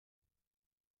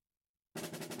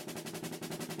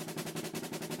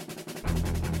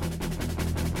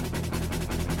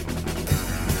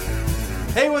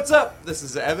Hey, what's up? This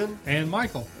is Evan. And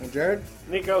Michael. And Jared.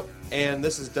 Nico. And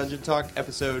this is Dungeon Talk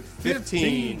episode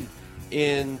 15.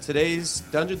 In today's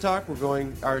Dungeon Talk,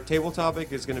 our table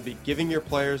topic is going to be giving your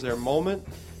players their moment.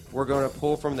 We're going to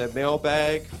pull from the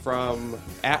mailbag from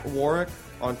 @Warwick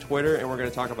on Twitter, and we're going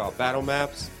to talk about battle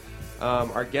maps.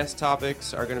 Our guest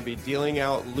topics are going to be dealing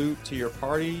out loot to your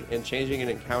party and changing an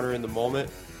encounter in the moment.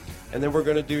 And then we're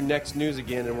going to do next news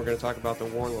again, and we're going to talk about the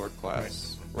Warlord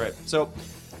class. Right. So,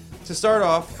 to start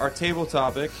off, our table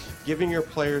topic, giving your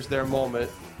players their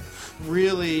moment.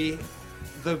 Really,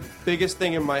 the biggest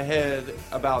thing in my head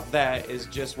about that is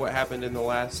just what happened in the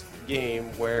last game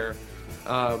where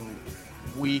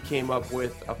we came up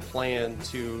with a plan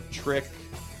to trick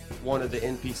one of the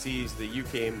NPCs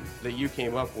that you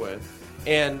came up with.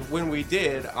 And when we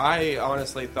did, I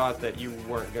honestly thought that you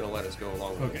weren't going to let us go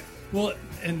along with it. Okay. Well,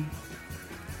 and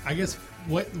I guess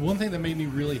one thing that made me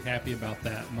really happy about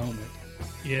that moment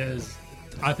is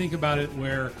I think about it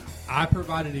where I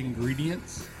provided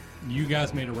ingredients, you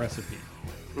guys made a recipe.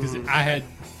 Because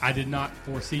I did not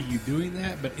foresee you doing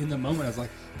that, but in the moment I was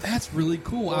like, that's really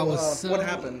cool. Well, I was so... What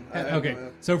happened? Okay,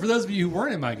 so for those of you who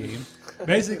weren't in my game,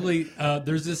 basically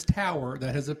there's this tower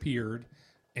that has appeared,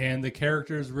 and the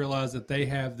characters realize that they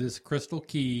have this crystal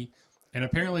key, and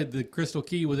apparently the crystal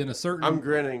key within a certain... I'm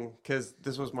grinning because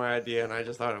this was my idea, and I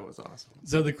just thought it was awesome.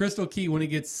 So the crystal key, when it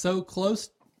gets so close,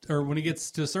 or when it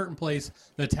gets to a certain place,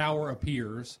 the tower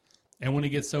appears, and when it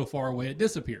gets so far away, it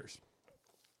disappears.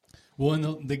 Well,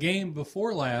 in the game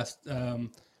before last,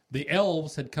 the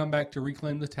elves had come back to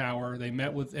reclaim the tower. They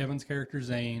met with Evan's character,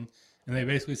 Zane, and they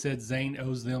basically said Zane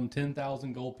owes them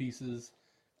 10,000 gold pieces,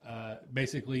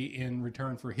 basically in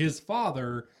return for his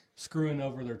father screwing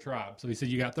over their tribe. So he said,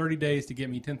 you got 30 days to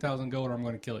get me 10,000 gold or I'm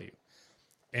going to kill you.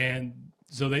 And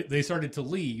so they started to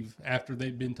leave after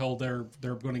they'd been told they're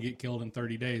going to get killed in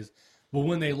 30 days. Well,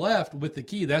 when they left with the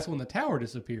key, that's when the tower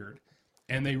disappeared.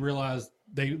 And they realized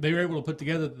they were able to put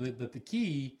together that the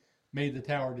key made the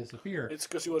tower disappear. It's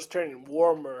because it was turning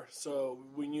warmer, so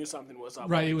we knew something was up.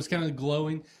 Right, it was kind of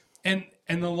glowing. And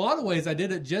in a lot of ways, I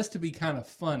did it just to be kind of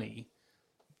funny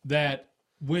that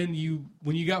when you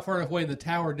got far enough away and the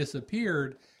tower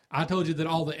disappeared, I told you that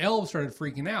all the elves started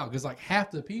freaking out because like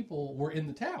half the people were in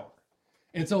the tower.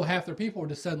 And so half their people were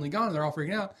just suddenly gone and they're all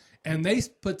freaking out. And they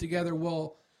put together,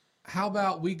 well, how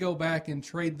about we go back and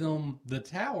trade them the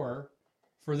tower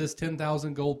for this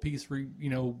 10,000 gold piece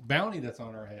bounty that's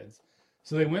on our heads.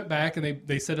 So they went back and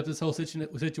they set up this whole situation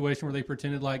where they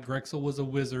pretended like Grexel was a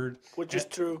wizard. Which is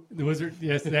true. The wizard,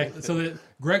 yes, exactly. So that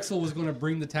Grexel was going to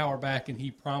bring the tower back and he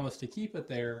promised to keep it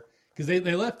there. Because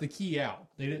they left the key out.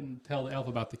 They didn't tell the elf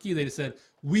about the key. They just said,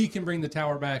 we can bring the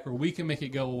tower back or we can make it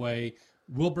go away.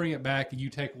 We'll bring it back and you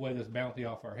take away this bounty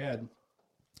off our head.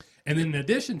 And then in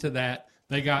addition to that,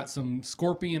 they got some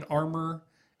scorpion armor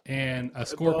and a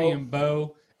scorpion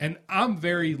bow. And I'm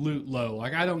very loot low.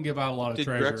 Like, I don't give out a lot of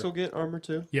treasure. Did Grexel get armor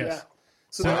too? Yes. Yeah.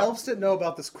 So the elves didn't know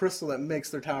about this crystal that makes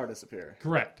their tower disappear.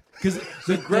 Correct. Because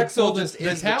Grexel just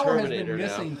is the tower has Terminator been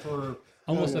missing for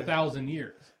almost 1,000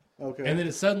 years. Okay. And then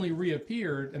it suddenly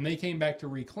reappeared, and they came back to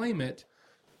reclaim it.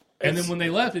 And then when they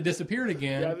left, it disappeared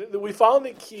again. Yeah, we found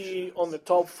the key on the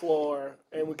top floor,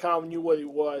 and we kind of knew what it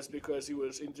was because it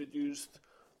was introduced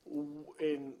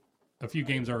in... A few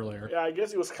games earlier. Yeah, I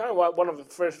guess it was kind of one of the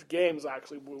first games,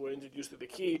 actually, we were introduced to the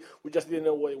key. We just didn't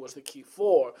know what it was the key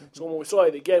for. So when we saw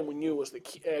it again, we knew it was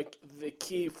the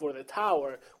key for the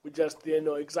tower. We just didn't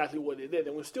know exactly what it did.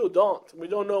 And we still don't. We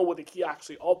don't know what the key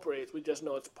actually operates. We just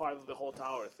know it's part of the whole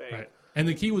tower thing. Right. And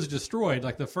the key was destroyed.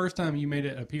 Like the first time you made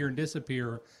it appear and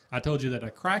disappear, I told you that a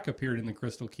crack appeared in the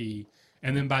crystal key.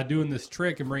 And then by doing this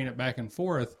trick and bringing it back and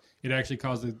forth, it actually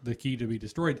caused the key to be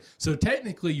destroyed. So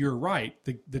technically, you're right.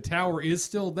 The tower is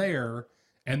still there,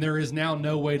 and there is now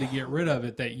no way to get rid of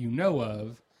it that you know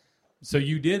of. So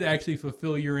you did actually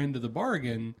fulfill your end of the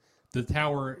bargain. The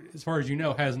tower, as far as you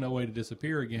know, has no way to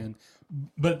disappear again.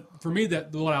 But for me,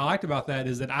 what I liked about that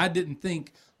is that I didn't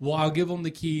think, well, I'll give them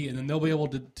the key, and then they'll be able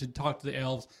to talk to the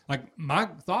elves. Like, my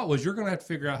thought was, you're going to have to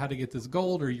figure out how to get this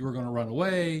gold, or you were going to run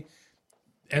away.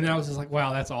 And then I was just like,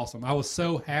 wow, that's awesome. I was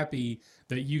so happy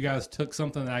that you guys took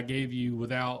something that I gave you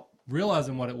without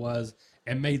realizing what it was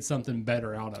and made something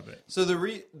better out of it. So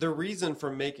the reason for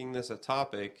making this a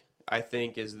topic, I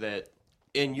think, is that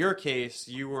in your case,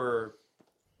 it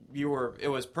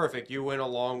was perfect. You went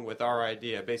along with our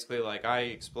idea. Basically, like, I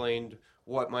explained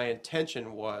what my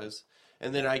intention was,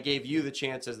 and then I gave you the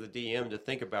chance as the DM to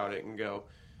think about it and go,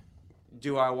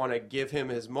 do I want to give him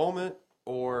his moment?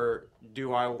 Or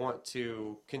do I want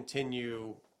to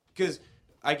continue? Because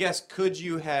I guess, could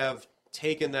you have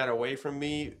taken that away from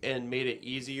me and made it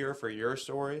easier for your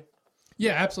story?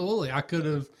 Yeah, absolutely. I could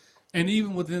have, and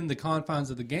even within the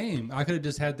confines of the game, I could have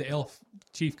just had the elf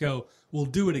chief go, "We'll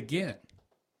do it again."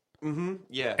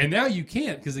 Yeah. And now you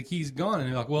can't because the key's gone. And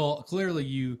you're like, well, clearly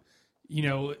you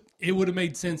know, it would have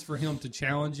made sense for him to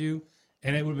challenge you,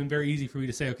 and it would have been very easy for me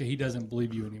to say, okay, he doesn't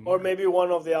believe you anymore. Or maybe one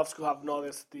of the elves could have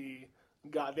noticed the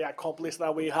accomplice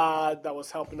that we had that was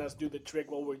helping us do the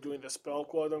trick while we were doing the spell,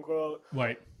 quote unquote.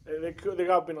 Right. There could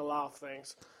have been a lot of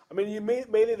things. I mean, you made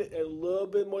it a little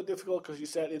bit more difficult because you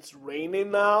said it's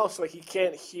raining now, so like he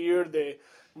can't hear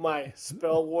my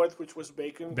spell word, which was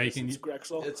bacon. Bacon. It's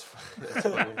Grexel. It's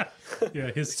funny. Yeah,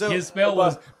 his So- spell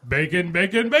was bacon,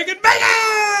 bacon, bacon,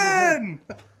 bacon!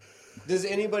 Does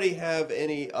anybody have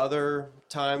any other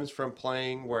times from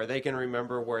playing where they can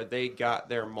remember where they got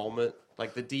their moment?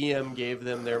 Like the DM gave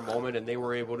them their moment and they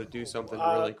were able to do something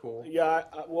really cool? Yeah,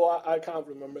 I can't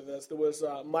remember this. There was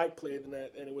Mike played in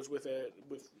it, and it was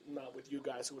not with you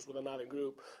guys. It was with another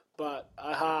group. But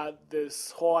I had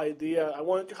this whole idea. I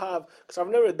wanted to have, because I've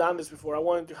never done this before. I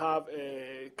wanted to have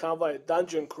a kind of like a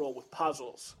dungeon crawl with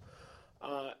puzzles.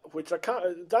 Which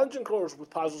dungeon crawlers with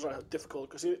puzzles are difficult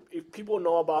because if people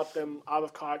know about them out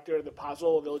of character, the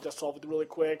puzzle, they'll just solve it really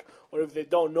quick. Or if they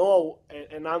don't know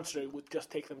an answer, it would just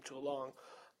take them too long.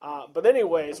 But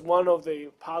anyways, one of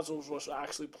the puzzles was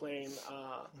actually playing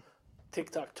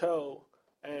tic-tac-toe,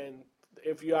 and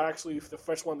if the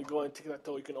first one to go in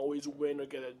tic-tac-toe, you can always win or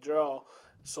get a draw.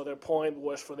 So their point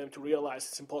was for them to realize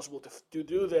it's impossible to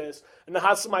do this. And I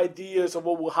had some ideas of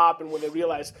what will happen when they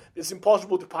realize it's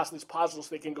impossible to pass these puzzles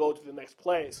so they can go to the next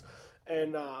place.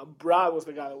 And Brad was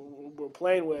the guy that we were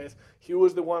playing with. He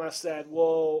was the one that said,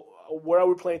 well, where are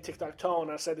we playing tic-tac-toe?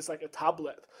 And I said, it's like a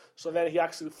tablet. So then he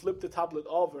actually flipped the tablet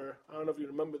over. I don't know if you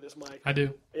remember this, Mike. I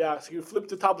do. Yeah, so he flipped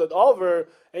the tablet over,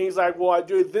 and he's like, well, I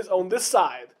do it on this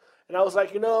side. And I was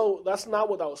like, that's not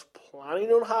what I was planning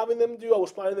on having them do. I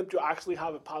was planning them to actually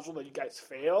have a puzzle that you guys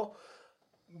fail.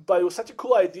 But it was such a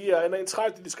cool idea, and it's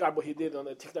hard to describe what he did on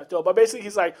the tic-tac-toe. But basically,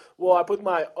 he's like, well, I put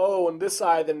my O on this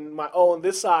side and my O on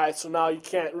this side, so now you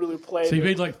can't really play. So you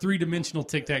made like three-dimensional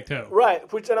tic-tac-toe. Right,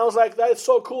 and I was like, that is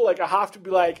so cool. Like, I have to be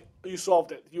like, you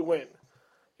solved it. You win.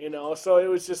 So it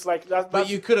was just like that. But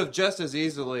you could have just as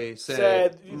easily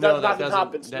said no, nothing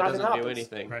happens. That Nothing doesn't happens. do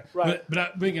anything. Right.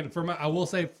 But again, I will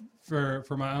say for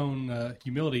my own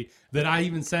humility that I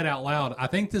even said out loud, I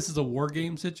think this is a war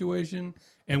game situation,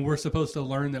 and we're supposed to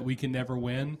learn that we can never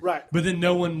win. Right. But then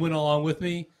no one went along with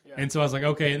me, and so I was like,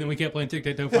 okay, and then we kept playing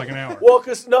tic-tac-toe for like an hour. Well,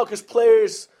 because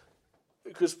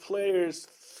players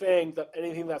think that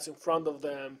anything that's in front of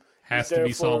them Has is to there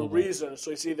be for a solvable. reason.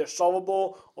 So it's either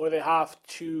solvable or they have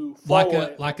to follow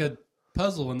it. Like a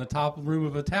puzzle in the top room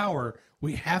of a tower.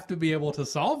 We have to be able to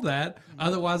solve that.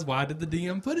 Otherwise, why did the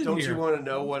DM put it Don't here? you want to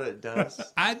know what it does?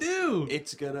 I do.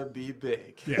 It's going to be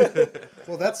big. Yeah.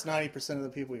 Well, that's 90% of the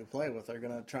people you play with are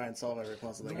going to try and solve every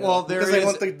puzzle they get. Well, there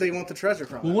because is- they want the treasure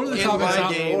from Well, it. one of the In topics my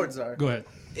I- game- rewards are. Go ahead.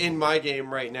 In my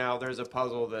game right now, there's a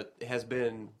puzzle that has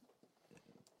been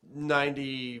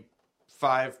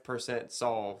 95%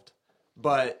 solved,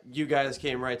 but you guys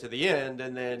came right to the end,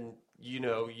 and then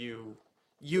you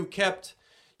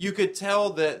could tell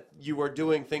that you were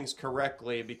doing things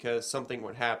correctly because something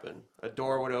would happen. A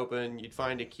door would open, you'd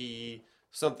find a key,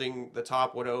 the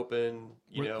top would open,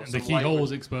 And some the light keyhole would-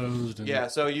 was exposed. And Yeah,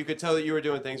 so you could tell that you were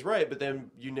doing things right, but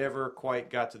then you never quite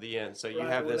got to the end. So you Right,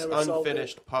 have we this never solved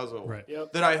unfinished puzzle Right.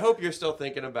 Yep. that I hope you're still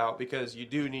thinking about because you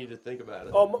do need to think about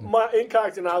it. Oh, my in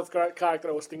character and out of character,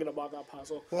 I was thinking about that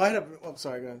puzzle. Well, I'm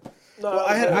sorry, go ahead. No, Well,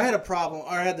 I had a problem, or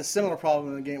I had the similar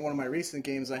problem in a game. One of my recent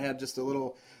games, I had just a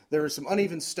little. There were some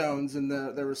uneven stones, and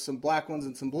there were some black ones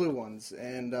and some blue ones,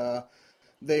 and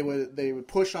they would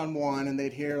push on one, and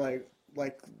they'd hear like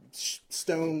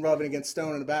stone rubbing against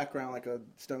stone in the background, like a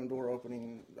stone door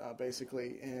opening,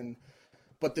 basically.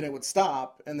 But then it would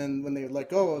stop, and then when they would let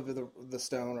go of the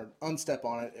stone or unstep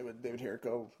on it, they would hear it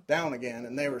go down again.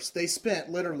 And they spent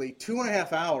literally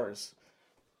 2.5 hours.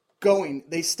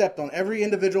 They stepped on every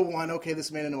individual one. Okay,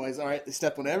 this made a noise. All right, they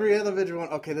stepped on every individual one.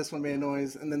 Okay, this one made a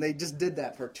noise. And then they just did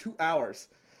that for 2 hours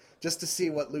just to see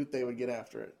what loot they would get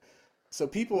after it. So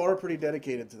people are pretty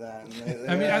dedicated to that.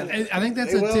 And I think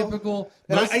that's they a will. typical.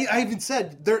 And I even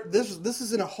said, this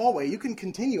is in a hallway. You can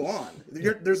continue on.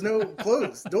 There's no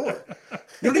closed door. You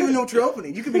don't even know what you're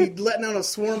opening. You could be letting out a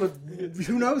swarm of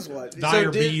who knows what. Dire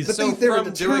bees. But So they were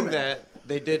from doing determined. that,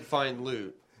 they did find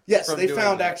loot. Yes, from they doing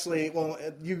found that. actually. Well,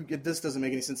 this doesn't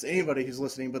make any sense to anybody who's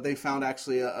listening, but they found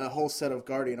actually a whole set of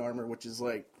Guardian armor, which is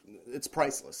it's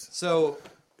priceless. So,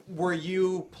 were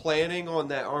you planning on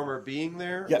that armor being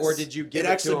there, Yes. or did you give it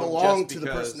it actually to him belonged just to the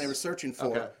because- person they were searching for,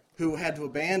 Okay. who had to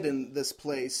abandon this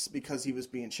place because he was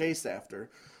being chased after.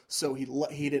 so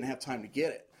he didn't have time to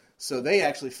get it. So they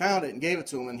actually found it and gave it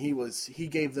to him, and he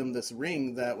gave them this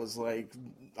ring that was like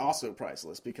also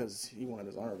priceless because he wanted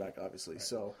his armor back, obviously.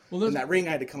 So and that ring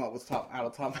I had to come up with out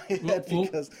of the top of my head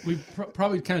because we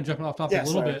probably kind of jumping off topic a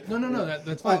little bit. No,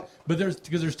 that's fine. But there's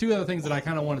two other things that I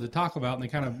kind of wanted to talk about, and they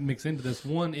kind of mix into this.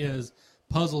 One is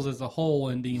puzzles as a whole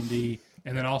in D&D,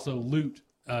 and then also loot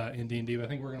in D&D. But I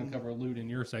think we're going to cover loot in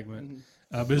your segment.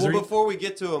 But before we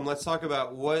get to them, let's talk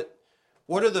about what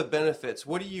are the benefits.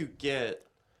 What do you get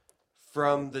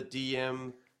from the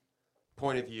DM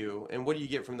point of view, and what do you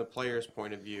get from the player's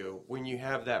point of view when you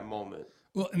have that moment?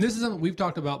 Well, and this is something we've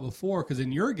talked about before, because in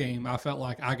your game, I felt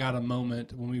like I got a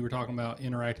moment when we were talking about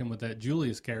interacting with that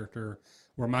Julius character,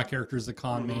 where my character is the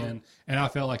con man, and I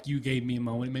felt like you gave me a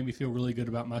moment. It made me feel really good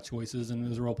about my choices, and it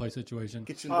was a role-play situation.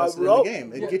 Get you invested in the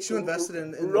game. It gets you invested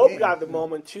in the game. Rope got the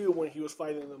moment, too, when he was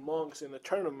fighting the monks in the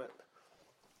tournament.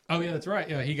 Oh, yeah, that's right.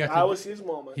 Yeah, that was his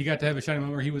moment. He got to have a shining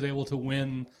moment where he was able to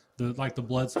win the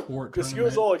blood sport because he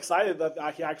was all excited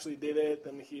that he actually did it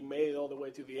and he made it all the way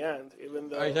to the end. Even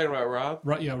though, are you talking about Rob?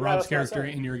 Right, yeah, Rob's character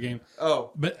in your game. Oh,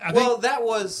 but I think, that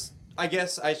was, I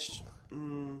guess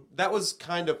that was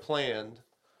kind of planned.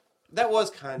 That was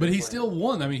kind of. But he planned. still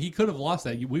won. I mean, he could have lost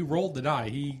that. We rolled the die.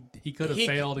 He could have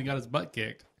failed and got his butt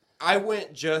kicked. I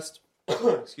went just,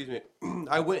 excuse me.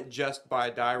 I went just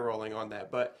by die rolling on that.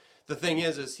 But the thing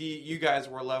is you guys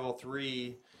were level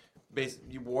 3.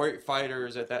 Basically, warrior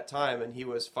fighters at that time, and he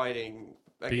was fighting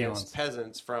against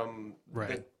peasants from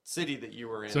the city that you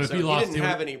were in. So if he lost, he didn't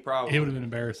have any problem. It would have been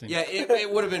embarrassing. Yeah, it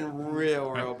would have been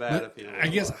real bad if he didn't. I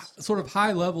guess sort of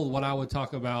high level, what I would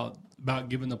talk about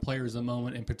giving the players a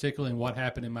moment, and particularly in what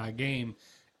happened in my game,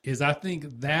 is I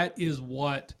think that is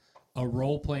what a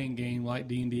role-playing game like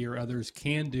D&D or others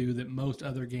can do that most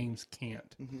other games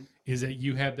can't, is that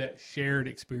you have that shared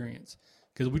experience.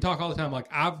 Because we talk all the time, like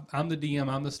I'm the DM,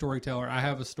 I'm the storyteller. I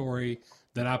have a story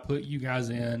that I put you guys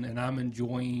in, and I'm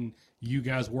enjoying you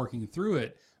guys working through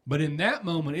it. But in that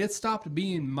moment, it stopped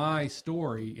being my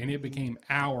story, and it became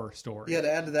our story. Yeah, to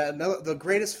add to that, the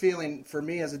greatest feeling for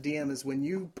me as a DM is when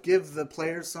you give the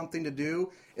players something to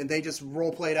do, and they just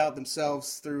role-play it out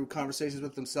themselves through conversations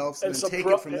with themselves, and then take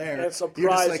it from there. And you're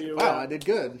just like, wow, I did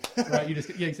good. Right, you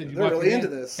said you they're really into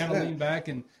this. Kind of lean back,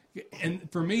 and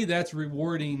for me, that's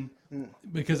rewarding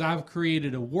because I've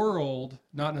created a world,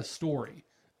 not a story.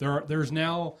 There's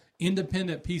now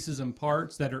independent pieces and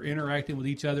parts that are interacting with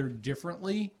each other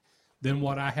differently than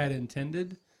what I had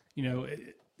intended. You know,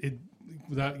 it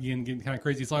without again getting kind of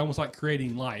crazy, it's almost like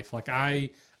creating life. Like I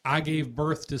gave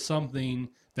birth to something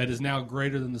that is now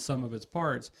greater than the sum of its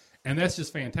parts, and that's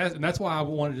just fantastic. And that's why I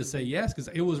wanted to say yes, because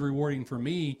it was rewarding for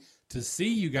me to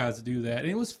see you guys do that. And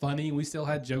it was funny. We still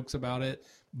had jokes about it.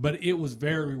 But it was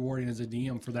very rewarding as a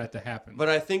DM for that to happen. But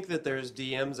I think that there's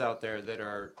DMs out there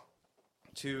that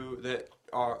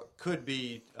could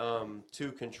be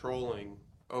too controlling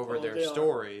over their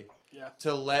story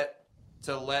to let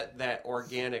that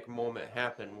organic moment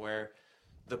happen where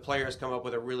the players come up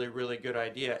with a really, really good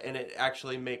idea and it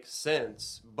actually makes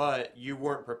sense, but you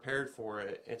weren't prepared for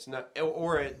it. It's not,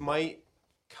 or it might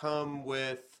come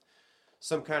with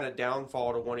some kind of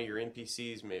downfall to one of your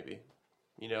NPCs maybe.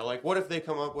 You know, like what if they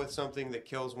come up with something that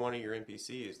kills one of your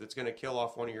NPCs that's going to kill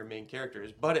off one of your main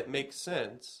characters, but it makes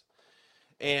sense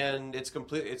and it's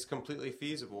completely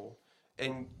feasible.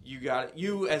 And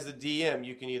you as the DM,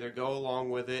 you can either go along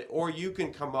with it or you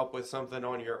can come up with something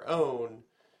on your own.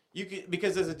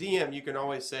 Because as a DM, you can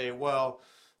always say, well,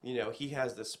 you know, he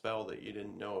has this spell that you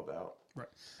didn't know about.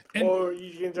 Right. Or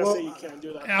you can just say you can't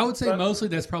do that. I would say mostly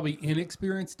that's probably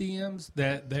inexperienced DMs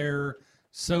that they're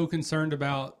so concerned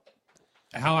about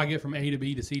how I get from A to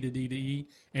B to C to D to E,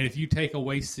 and if you take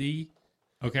away C,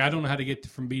 okay, I don't know how to get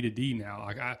from B to D now.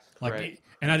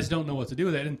 And I just don't know what to do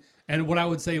with that. And what I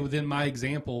would say within my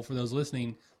example for those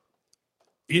listening,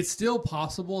 it's still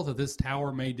possible that this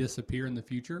tower may disappear in the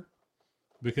future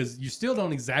because you still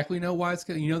don't exactly know why it's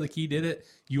going. You know the key did it.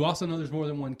 You also know there's more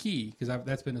than one key because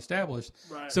that's been established.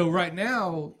 Right. So right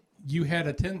now you had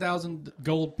a 10,000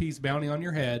 gold piece bounty on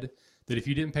your head that if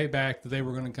you didn't pay back, that they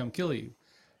were going to come kill you.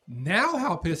 Now,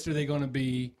 how pissed are they going to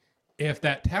be if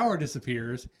that tower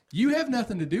disappears? You have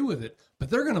nothing to do with it, but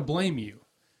they're going to blame you.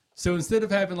 So instead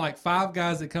of having like 5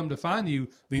 guys that come to find you,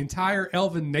 the entire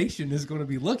Elven nation is going to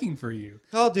be looking for you.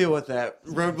 I'll deal with that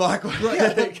roadblock.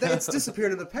 Yeah, that's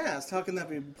disappeared in the past. How can that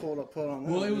be put on?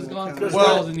 Well, it was gone for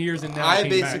years and years, and now I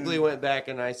basically went back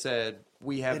and I said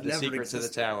we have the secret to the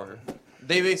tower.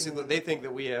 They think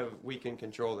that we can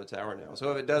control the tower now.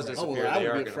 So if it does disappear, they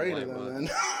are going to blame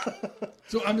us.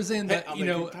 So I'm just saying that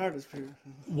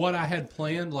what I had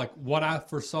planned, like what I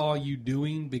foresaw you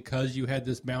doing because you had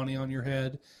this bounty on your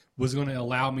head, was going to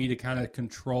allow me to kind of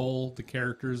control the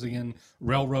characters again,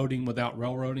 railroading without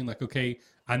railroading. Like, okay,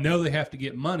 I know they have to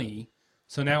get money,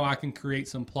 so now I can create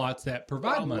some plots that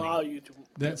provide money. Allow you to.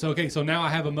 That's okay. So now I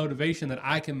have a motivation that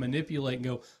I can manipulate and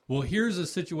go, well, here's a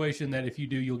situation that if you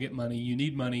do, you'll get money. You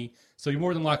need money, so you're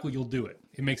more than likely you'll do it.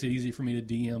 It makes it easy for me to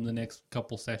DM the next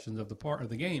couple sessions of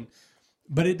the game,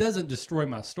 but it doesn't destroy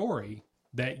my story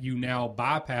that you now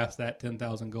bypass that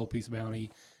 10,000 gold piece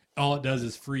bounty. All it does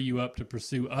is free you up to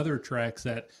pursue other tracks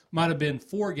that might have been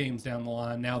 4 games down the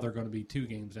line. Now they're going to be 2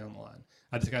 games down the line.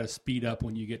 I just got to speed up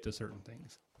when you get to certain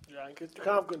things. Yeah, and to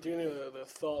kind of continue the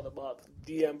thought about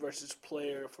DM versus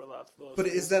player for that. But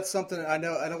is that something, I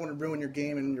know I don't want to ruin your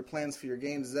game and your plans for your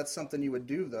games. Is that something you would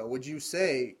do, though? Would you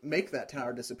say, make that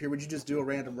tower disappear? Would you just do a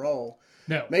random roll?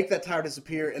 No. Make that tower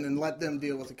disappear and then let them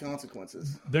deal with the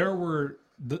consequences? There were,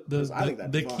 I think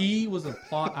that'd be the fun. key was a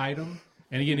plot item.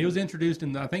 And again, it was introduced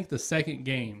in, I think, the second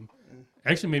game.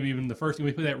 Actually, maybe even the first game.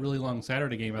 We played that really long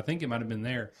Saturday game. I think it might have been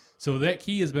there. So that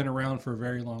key has been around for a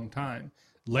very long time.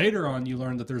 Later on, you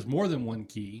learn that there's more than one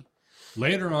key.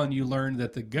 Later on, you learn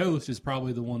that the ghost is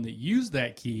probably the one that used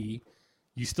that key.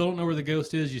 You still don't know where the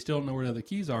ghost is. You still don't know where the other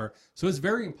keys are. So it's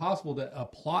very impossible that a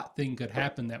plot thing could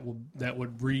happen that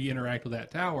would re-interact with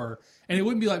that tower. And it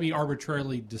wouldn't be like me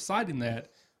arbitrarily deciding that.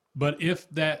 But if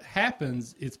that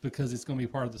happens, it's because it's going to be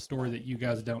part of the story that you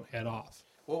guys don't head off.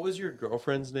 What was your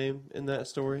girlfriend's name in that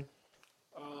story?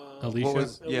 Alicia? What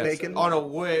was, yes, Bacon? on a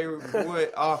way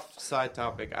off side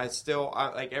topic.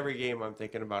 Like every game I'm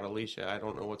thinking about Alicia. I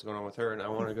don't know what's going on with her, and I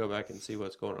want to go back and see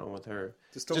what's going on with her.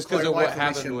 Just don't Just call because your of what wife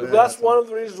happened Alicia, with man. That's one of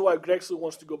the reasons why Grexley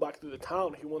wants to go back to the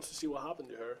town. He wants to see what happened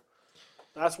to her.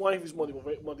 That's one of his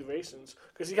motivations,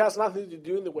 because he has nothing to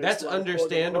do in the way. That's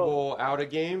understandable out of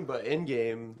game, but in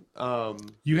game,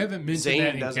 You haven't mentioned that Zane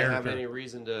in doesn't character. have any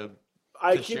reason to.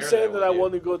 I to keep share saying that that I with you.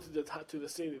 want to go to the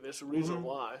city. There's a reason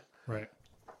why. Right.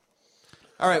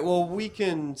 All right, well, we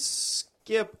can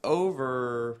skip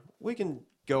over. We can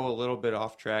go a little bit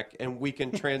off track, and we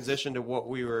can transition to what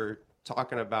we were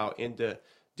talking about into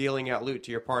dealing out loot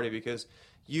to your party, because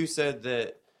you said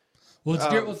that. Well, it's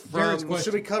Jared's from- question.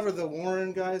 Should we cover the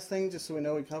Warren guys thing just so we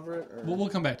know we cover it? Or? We'll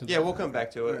come back to that. Yeah, we'll come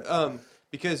back to it.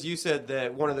 Because you said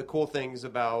that one of the cool things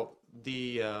about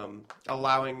the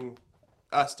allowing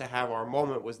us to have our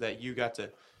moment was that you got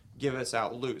to give us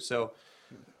out loot. So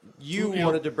you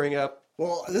wanted to bring up.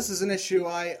 Well, this is an issue.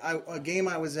 A game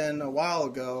I was in a while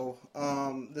ago.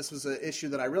 This was an issue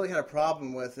that I really had a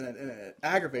problem with, and it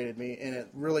aggravated me, and it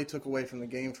really took away from the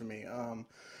game for me.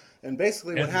 And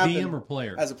basically, what As happened DM or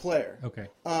player? as a player. Okay.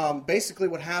 Basically,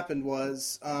 what happened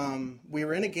was we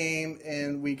were in a game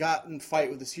and we got in a fight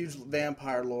with this huge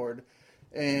vampire lord,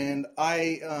 and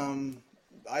I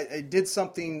did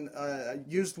something. I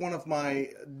used one of my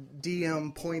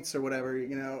DM points or whatever,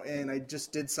 and I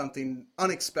just did something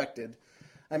unexpected.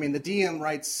 I mean, the DM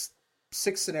writes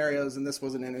 6 scenarios, and this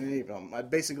wasn't in any of them.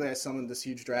 I summoned this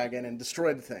huge dragon and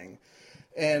destroyed the thing,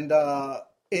 and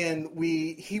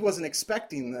he wasn't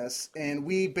expecting this, and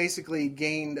we basically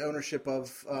gained ownership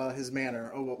of his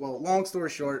manor. Oh, well, long story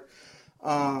short,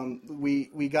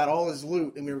 we got all his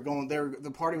loot, and we were going there.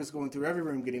 The party was going through every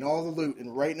room, getting all the loot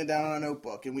and writing it down on a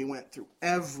notebook, and we went through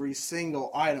every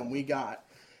single item we got,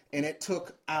 and it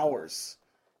took hours,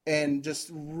 and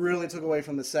just really took away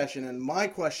from the session. And my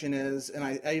question is, and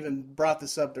I even brought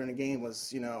this up during the game,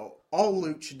 was, all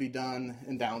loot should be done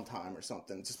in downtime or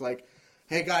something. Just like,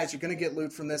 hey guys, you're going to get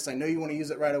loot from this. I know you want to use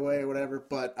it right away or whatever,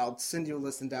 but I'll send you a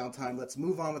list in downtime. Let's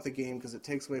move on with the game because it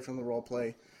takes away from the role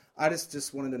play. I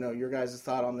just wanted to know your guys'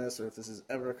 thought on this, or if this has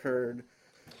ever occurred.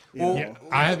 Well, Yeah,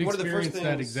 I have one of the first experienced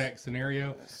that things- exact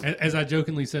scenario. As I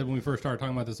jokingly said when we first started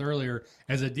talking about this earlier,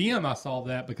 as a DM, I solve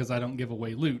that because I don't give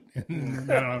away loot. I don't But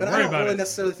worry I don't about really it.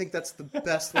 necessarily think that's the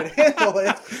best way to handle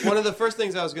it. One of the first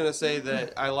things I was going to say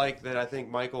that I like that I think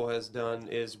Michael has done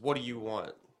is, what do you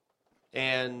want?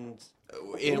 And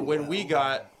when we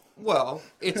got, well,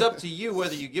 it's up to you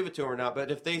whether you give it to them or not. But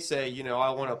if they say, I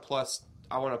want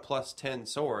a plus 10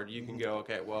 sword, you can go,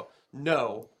 okay, well,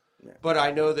 no, but I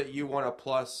know that you want a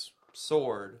plus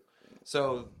sword,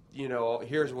 so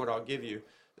here's what I'll give you.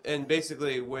 And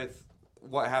basically, with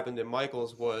what happened in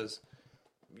Michael's was,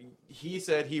 he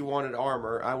said he wanted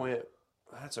armor. I went,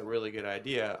 that's a really good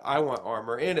idea. I want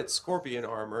armor, and it's scorpion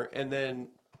armor. And then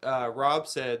Rob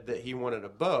said that he wanted a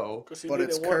bow. But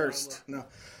it's cursed. No.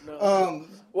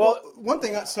 Well, one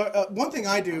thing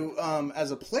I do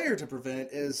as a player to prevent it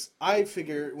is I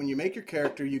figure when you make your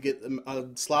character, you get a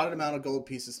slotted amount of gold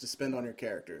pieces to spend on your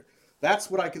character.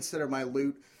 That's what I consider my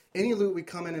loot. any loot we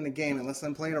come in a game, unless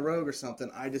I'm playing a rogue or something,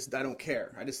 I don't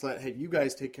care. I just hey, you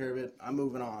guys take care of it. I'm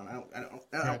moving on.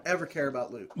 I don't ever care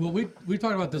about loot. Well, we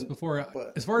talked about this before.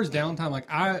 As far as downtime, like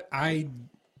I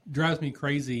drives me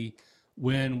crazy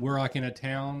when we're like in a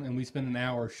town and we spend an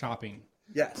hour shopping.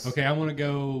 Yes. Okay, I want to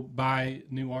go buy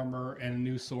new armor and a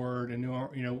new sword and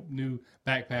new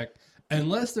backpack.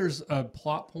 Unless there's a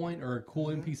plot point or a cool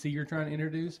NPC you're trying to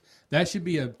introduce, that should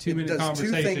be a 2-minute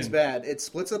conversation. Two things bad. It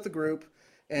splits up the group,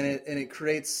 and it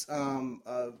creates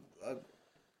a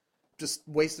just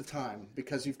waste of time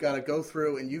because you've got to go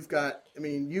through and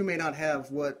you may not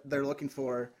have what they're looking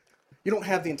for. You don't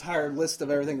have the entire list of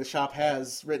everything the shop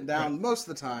has written down most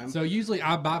of the time. So usually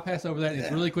I bypass over that. And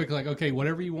it's really quick, like, okay,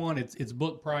 whatever you want, it's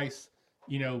book price.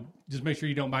 Just make sure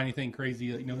you don't buy anything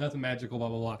crazy. Nothing magical, blah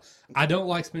blah blah. I don't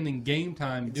like spending game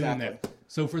time doing that.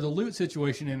 So for the loot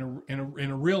situation, in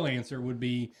a real answer would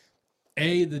be,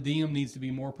 the DM needs to be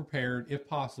more prepared if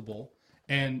possible,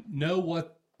 and know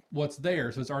what's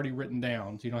there, so it's already written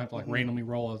down, so you don't have to randomly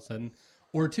roll all of a sudden.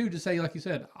 Or 2, to say, like you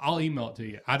said, I'll email it to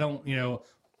you. I don't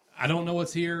know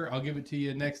what's here. I'll give it to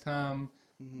you next time.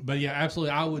 But yeah,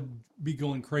 absolutely, I would be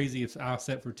going crazy if I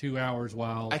sat for 2 hours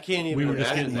while I can't even we were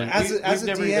just getting imagine like, that. As a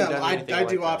We've never even DM, done I anything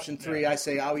do like option that. 3. I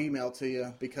say I'll email to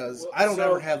you because Well, I don't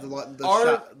so ever have the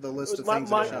list of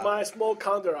things in the shop. My small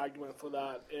counter argument for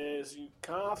that is you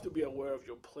kind of have to be aware of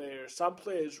your players. Some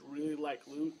players really like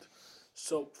loot.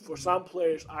 So for some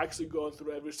players, actually going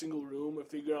through every single room and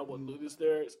figuring out what loot is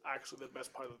there is actually the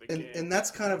best part of the game. And that's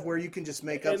kind of where you can just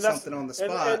make up something on the spot.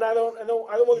 And I don't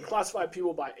want to classify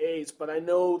people by age, but I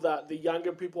know that the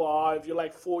younger people are. If you're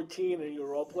like 14 and you're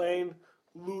role playing,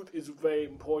 loot is very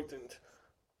important.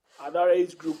 At our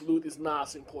age group, loot is not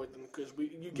as important because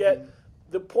you get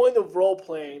the point of role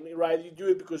playing, right? You do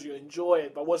it because you enjoy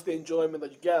it, but what's the enjoyment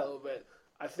that you get out of it?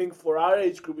 I think for our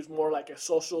age group, it's more like a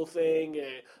social thing,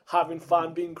 having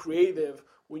fun, being creative.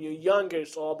 When you're younger,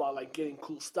 it's all about like getting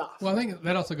cool stuff. well, I think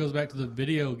that also goes back to the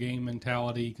video game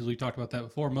mentality because we talked about that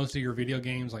before. Most of your video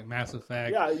games, like Mass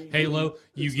Effect, Halo,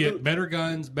 you get better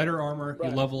guns, better armor,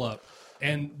 you level up.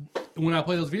 And when I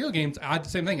play those video games, I do the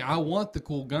same thing. I want the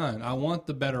cool gun. I want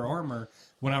the better armor.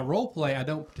 When I role play, I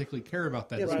don't particularly care about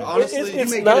that. Right. Honestly, you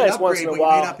may nice get an upgrade, once in a but you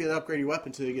while. may not be able to upgrade your weapon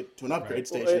until you get to an upgrade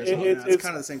station or something. it's It's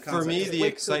kind of the same concept. For me, the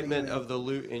Wait excitement till the of the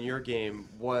loot in your game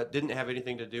didn't have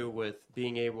anything to do with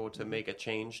being able to make a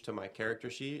change to my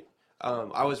character sheet.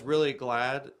 I was really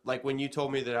glad, like when you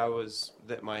told me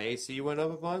that my AC went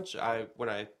up a bunch. When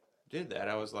I did that,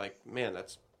 I was like, man,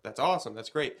 that's awesome, that's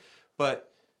great. But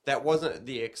that wasn't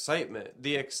the excitement.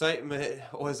 The excitement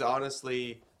was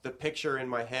honestly the picture in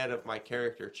my head of my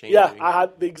character changing. Yeah, I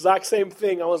had the exact same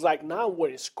thing. I was like, now I'm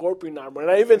wearing scorpion armor. And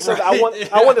I even said, Right,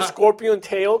 I want a scorpion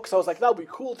tail, because I was like, that would be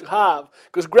cool to have.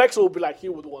 Because Grexel would be like, he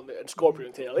would want a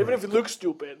scorpion tail. Even if it looks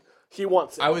stupid, he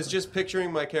wants it. I was just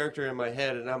picturing my character in my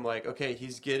head, and I'm like, okay,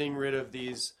 he's getting rid of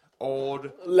these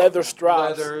old leather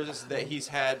straps. leathers that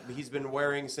he's been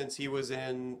wearing since he was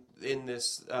in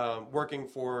this working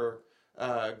for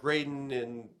Graydon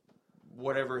and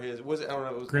whatever I don't know,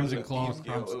 it was Crimson Claw. For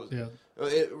the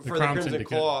Crime Crimson Syndicate.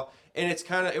 Claw, and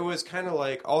it was kind of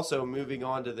like also moving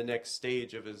on to the next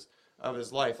stage of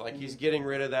his life. Like he's getting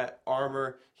rid of that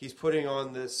armor, he's putting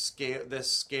on this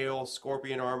scale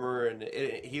scorpion armor, and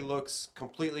he looks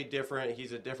completely different.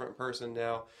 He's a different person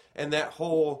now, and that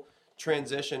whole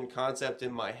transition concept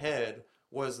in my head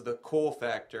was the cool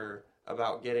factor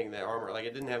about getting that armor. Like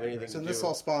it didn't have anything to do. So this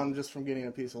all spawned just from getting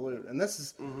a piece of loot, and this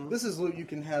is loot you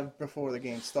can have before the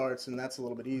game starts, and that's a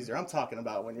little bit easier. I'm talking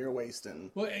about when you're wasting.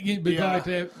 Well, again, but going back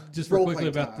to just real quickly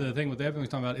about the thing with Evan was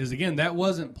talking about is, again, that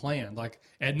wasn't planned. Like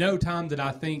at no time did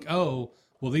I think, oh,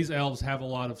 well, these elves have a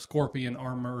lot of scorpion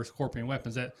armor or scorpion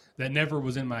weapons. That never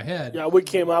was in my head. Yeah, we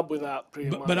came up with that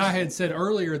pretty much. But I had said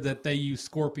earlier that they use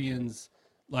scorpions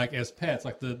like as pets.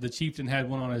 Like the chieftain had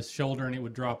one on his shoulder, and it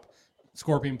would drop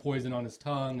scorpion poison on his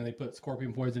tongue, and they put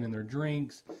scorpion poison in their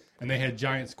drinks, and they had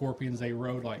giant scorpions they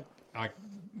rode like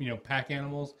pack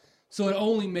animals. So it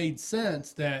only made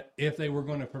sense that if they were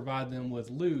going to provide them with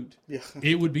loot,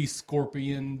 it would be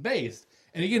scorpion based.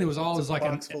 And again, it was always like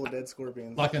box full of dead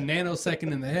scorpions, like a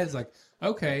nanosecond in the head. It's like,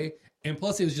 okay, and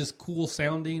plus it was just cool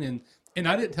sounding, and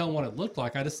I didn't tell them what it looked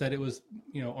like. I just said it was,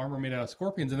 armor made out of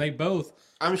scorpions, and they both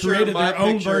created my their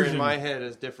own picture version. in my head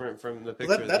is different from the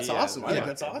picture. that's that he awesome. has. I think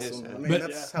that's awesome. I mean, But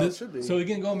that's how it should be. So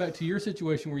again, going back to your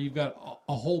situation where you've got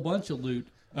a whole bunch of loot,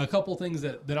 a couple of things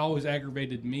that always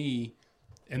aggravated me,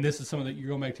 and this is some of that you're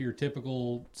going back to your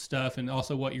typical stuff, and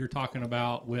also what you're talking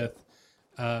about with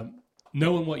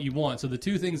knowing what you want. So the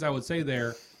two things I would say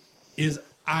there is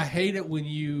I hate it when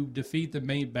you defeat the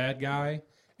main bad guy,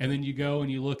 and then you go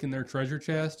and you look in their treasure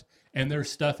chest, and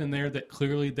there's stuff in there that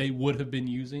clearly they would have been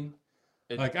using.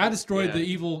 Like, I destroyed the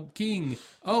evil king.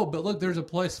 Oh, but look, there's a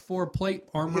 +4 plate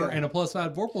armor and a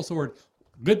 +5 Vorpal sword.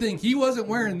 Good thing he wasn't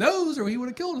wearing those, or he would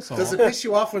have killed us all. Does it piss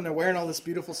you off when they're wearing all this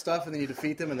beautiful stuff and then you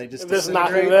defeat them and they just There's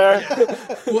disintegrate? nothing there.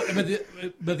 Well,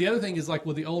 but the other thing is, like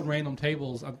with the old random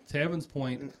tables, to Evan's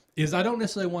point, is I don't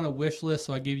necessarily want a wish list,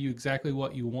 so I give you exactly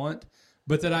what you want,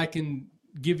 but that I can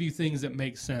give you things that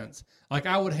make sense. Like,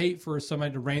 I would hate for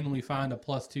somebody to randomly find a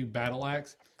 +2 battle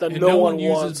axe That and no no one one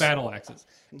uses wants. battle axes.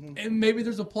 And maybe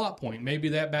there's a plot point. Maybe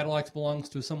that battle axe belongs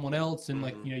to someone else, and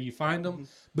like you find them.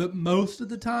 But most of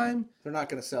the time, They're not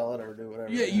going to sell it or do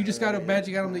whatever. yeah, you just got a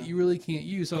magic item that you really can't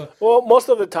use. So Well, most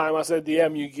of the time, as a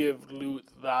DM, you give loot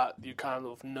that you kind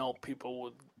of know people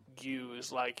would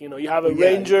use. Like, you have a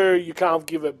ranger, you kind of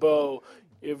give a bow.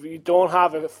 If you don't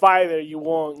have a fighter, you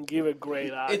won't give a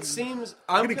great axe. It seems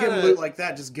I'm I'm going to give them kinda loot like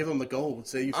that. Just give them the gold.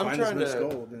 Say you I'm find this trying much to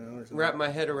gold. Or something. wrap my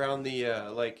head around the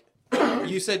like.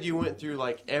 You said you went through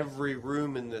like every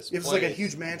room in this. It was place. like a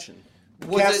huge mansion.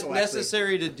 Was Castle, it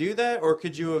necessary to do that, or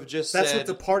could you have just That's said? what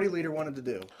the party leader wanted to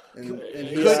do, and he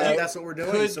Could said you- that's what we're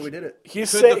doing, could- so we did it. He Could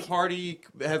said the party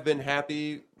have been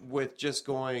happy with just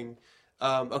going?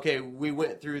 Okay, we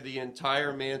went through the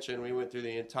entire mansion, we went through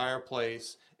the entire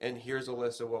place, and here's a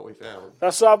list of what we found.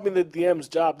 that's not been the DM's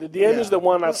job. The DM is the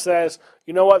one that says,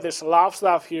 you know what, there's a lot of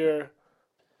stuff here,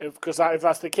 if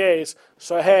that's the case.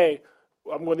 So hey,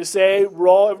 I'm going to say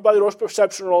everybody rolls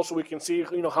perception roll so we can see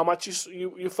how much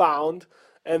you found,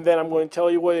 and then I'm going to tell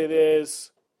you what it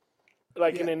is,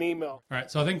 like in an email. all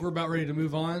right, so I think we're about ready to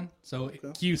move on. So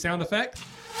cue sound effect.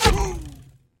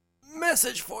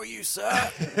 Message for you,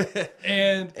 sir.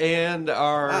 And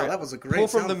our Wow, that was a great pull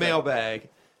from sound the effect. mailbag,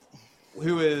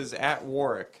 who is at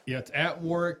Warwick. yeah, it's at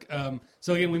work.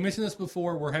 So again, we mentioned this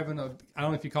before. We're having I don't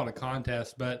know if you call it a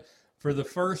contest, but for the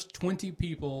first 20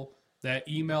 people that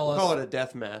email us, Call it a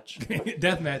death match.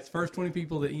 deathmatch. First 20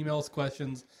 people that email us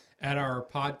questions at our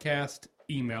podcast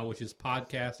email, which is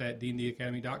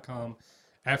podcast@dndacademy.com.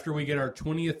 After we get our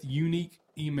 20th unique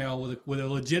email with a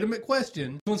legitimate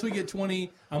question, once we get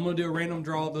 20, I'm going to do a random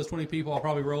draw of those 20 people. I'll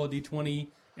probably roll a d20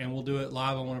 and we'll do it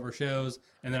live on one of our shows.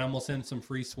 And then I'm going to send some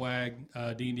free swag,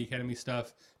 D&D Academy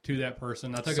stuff to that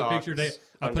person. I took a picture today.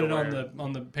 I put it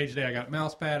on the page today. I got a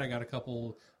mouse pad. I got a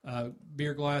couple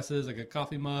beer glasses. I got a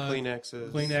coffee mug.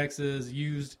 Kleenexes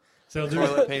used. So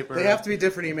Toilet paper. They have to be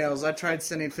different emails. I tried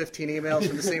sending 15 emails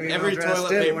from the same email Every address. toilet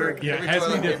Didn't paper. work. Yeah, Every it has to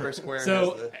be toilet paper different. square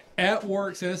So has the- at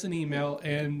work, sent us an email,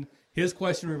 and his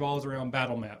question revolves around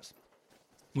battle maps,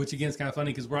 which again is kind of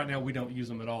funny because right now we don't use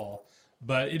them at all.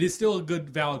 But it is still a good,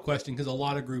 valid question because a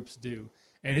lot of groups do.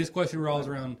 And his question revolves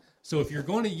around, so if you're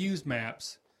going to use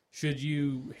maps, should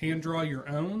you hand draw your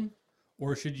own,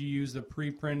 or should you use the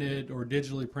pre-printed or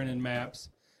digitally printed maps?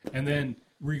 And then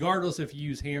regardless if you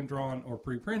use hand-drawn or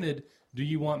pre-printed, do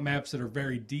you want maps that are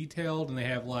very detailed and they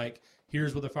have like,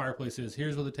 here's where the fireplace is,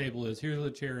 here's where the table is, here's where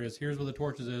the chair is, here's where the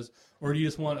torches is, or do you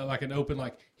just want like an open,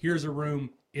 like, here's a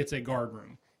room, it's a guard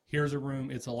room, here's a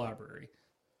room, it's a library?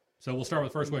 So we'll start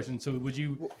with the first question. So would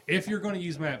you, if you're going to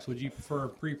use maps, would you prefer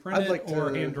pre-printed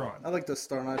or hand-drawn? I'd like to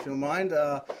start on, if you don't mind.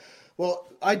 Well,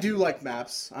 I do like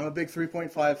maps. I'm a big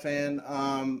 3.5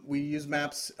 fan. We use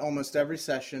maps almost every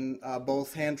session,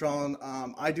 both hand-drawn.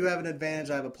 I do have an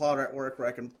advantage. I have a plotter at work where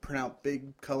I can print out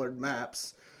big colored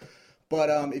maps.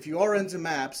 But if you are into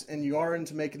maps and you are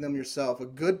into making them yourself, a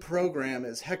good program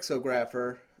is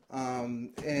Hexographer.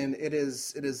 And it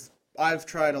is. I've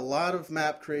tried a lot of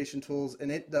map creation tools,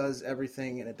 and it does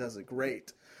everything, and it does it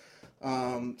great.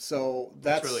 So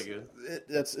that's really good.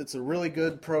 It's a really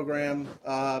good program.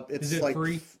 It's Is it like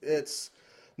free?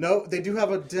 No, they do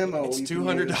have a demo. It's you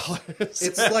can use.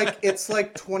 $200. It's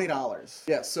like $20.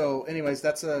 Yeah. So, anyways,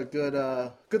 that's a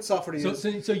good software to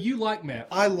use. So you like maps?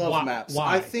 I love maps.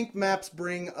 Why? I think maps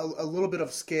bring a little bit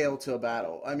of scale to a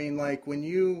battle. I mean, like when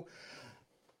you.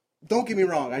 Don't get me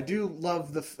wrong. I do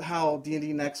love how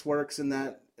D&D Next works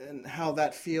and how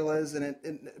that feel is,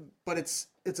 but it's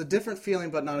a different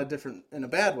feeling, but not a different in a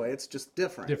bad way. It's just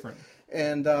different. Different.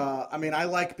 And I mean, I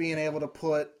like being able to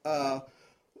put a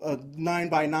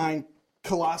 9x9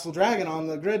 colossal dragon on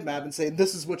the grid map and say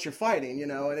this is what you're fighting,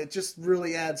 and it just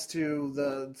really adds to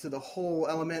the whole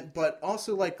element. But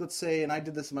also, like, let's say, and I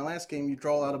did this in my last game, you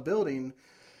draw out a building,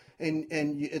 and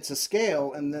it's a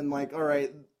scale, and then like, all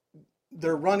right.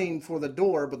 They're running for the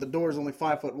door, but the door is only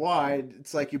 5 foot wide.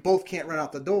 It's like you both can't run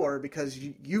out the door because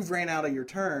you've ran out of your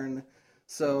turn.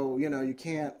 So, you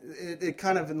can't. It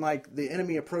kind of, in like the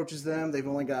enemy approaches them. They've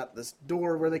only got this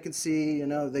door where they can see.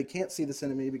 They can't see this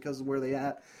enemy because of where they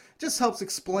at. It just helps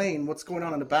explain what's going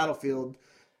on in the battlefield.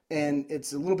 and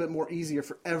it's a little bit more easier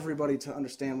for everybody to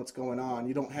understand what's going on.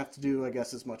 You don't have to do, I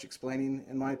guess, as much explaining,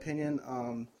 in my opinion.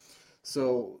 And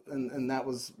that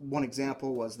was one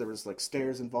example, was there was like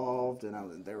stairs involved,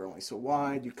 and they were only so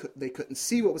wide. They couldn't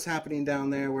see what was happening down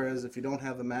there, whereas if you don't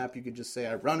have the map, you could just say,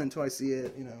 I run until I see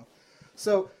it, you know.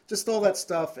 So just all that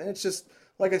stuff, and it's just,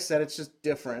 like I said, it's just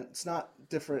different. It's not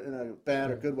different in a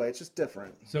bad or good way. It's just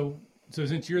different. So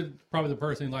since you're probably the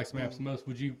person who likes maps the most,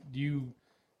 do you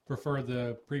prefer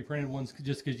the pre-printed ones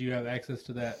just because you have access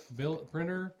to that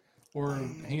printer, or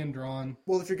hand-drawn?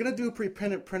 Well, if you're going to do a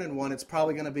printed one, it's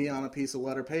probably going to be on a piece of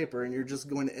letter paper, and you're just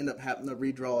going to end up having to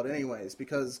redraw it anyways,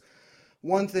 because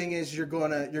one thing is you're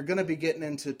going to be getting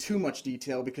into too much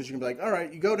detail, because you're going to be like, all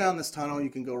right, you go down this tunnel, you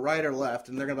can go right or left,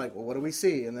 and they're going to be like, well, what do we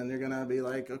see? And then they're going to be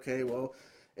like, okay, well,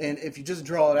 and if you just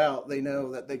draw it out, they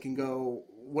know that they can go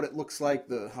what it looks like,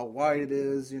 how wide it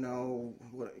is, you know,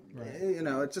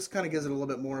 it just kind of gives it a little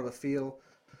bit more of a feel.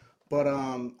 But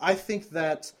I think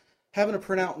that having a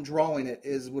printout and drawing it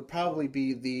would probably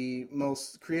be the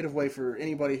most creative way for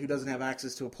anybody who doesn't have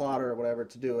access to a plotter or whatever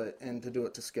to do it, and to do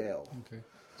it to scale. Okay.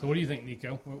 So what do you think,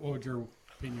 Nico? What would your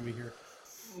opinion be here?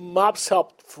 Maps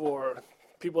help for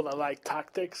people that like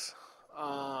tactics.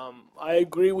 I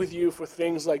agree with you for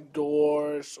things like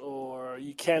doors, or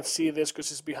you can't see this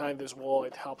because it's behind this wall.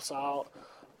 It helps out.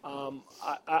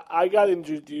 I got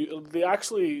introduced.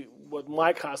 What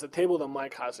Mike has, the table that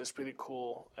Mike has, is pretty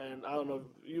cool. And I don't know,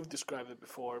 you've described it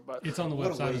before, but it's on the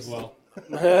website as well.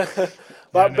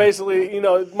 But basically,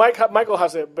 Michael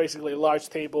has basically a large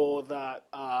table that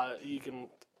you can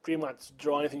pretty much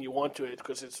draw anything you want to it,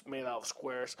 because it's made out of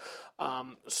squares.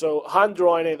 So hand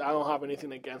drawing it, I don't have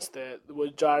anything against it.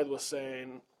 What Jared was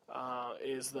saying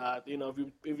is that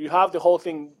if you have the whole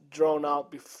thing drawn out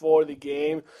before the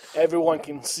game, everyone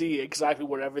can see exactly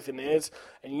where everything is,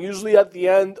 and usually at the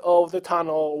end of the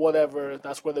tunnel or whatever,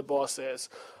 that's where the boss is.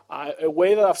 A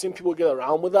way that I've seen people get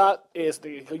around with that is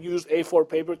they use A4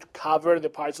 paper to cover the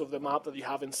parts of the map that you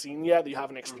haven't seen yet, that you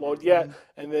haven't explored yet,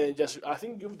 and then I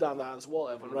think you've done that as well,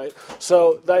 Evan, right?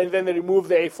 So then they remove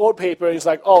the A4 paper, and it's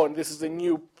like, oh, and this is the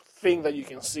new thing that you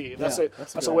can see. That's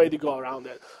a way to go around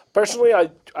it. Personally, I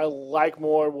like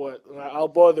more I'll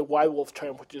borrow the White Wolf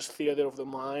term, which is theater of the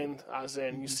mind, as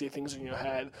in you see things in your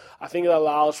head. I think it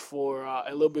allows for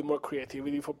a little bit more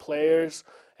creativity for players,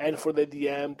 and for the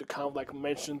DM to kind of like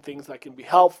mention things that can be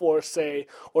helpful,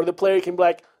 or the player can be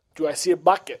like, do I see a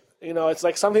bucket? It's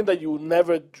like something that you would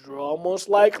never draw most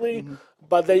likely,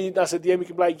 but then as a DM you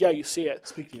can be like, yeah, you see it.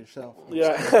 Speak to yourself.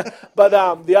 Yeah, but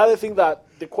the other thing that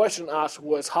the question asked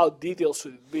was, how detailed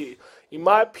should it be? In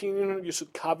my opinion, you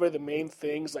should cover the main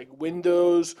things like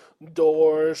windows,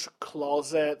 doors,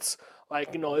 closets,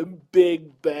 like, a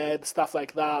big bed, stuff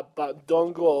like that, but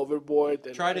don't go overboard.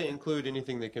 And try to include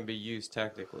anything that can be used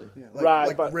tactically. Yeah,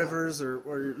 like rivers or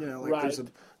right. There's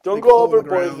don't go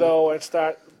overboard though and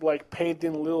start like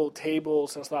painting little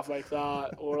tables and stuff like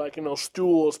that, or like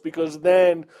stools, because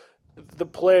then the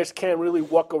players can't really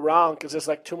walk around because there's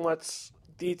like too much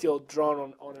detail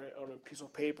drawn on a piece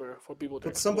of paper for people to.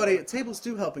 But tables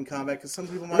do help in combat, because some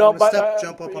people might want to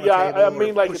jump up on a table. Yeah, I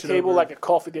mean like a table, like a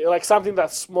coffee table, like something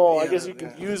that's small. I guess you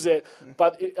can use it,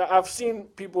 but I've seen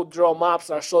people draw maps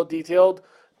that are so detailed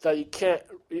that you can't.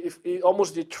 It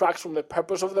almost detracts from the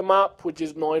purpose of the map, which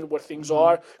is knowing where things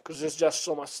are, because there's just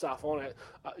so much stuff on it.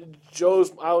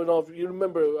 Joe's, I don't know if you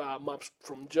remember maps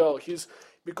from Joe.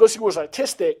 Because he was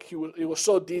artistic, it was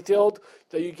so detailed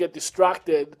that you get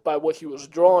distracted by what he was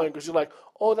drawing, because you're like,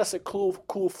 oh, that's a cool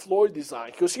floor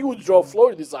design. Because he would draw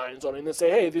floor designs on it and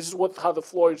say, hey, this is how the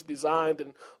floor is designed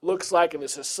and looks like, and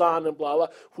there's a sun and blah, blah,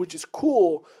 which is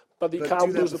cool, but you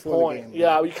can't lose the point.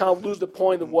 You can't lose the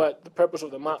point of what the purpose of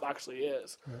the map actually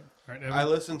is. Right, I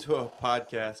listened to a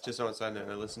podcast, just on a side note,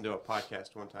 I listened to a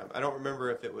podcast one time. I don't remember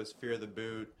if it was Fear the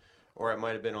Boot or it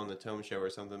might have been on the Tome Show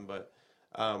or something, but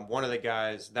one of the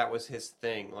guys, that was his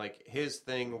thing. Like, his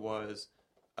thing was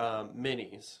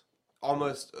minis.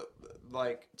 Almost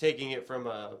like taking it from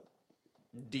a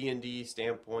D&D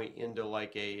standpoint into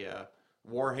like a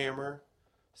Warhammer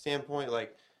standpoint.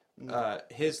 Like,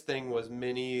 his thing was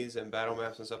minis and battle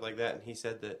maps and stuff like that. And he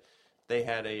said that they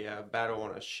had a battle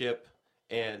on a ship,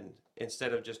 and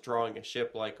instead of just drawing a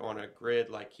ship like on a grid,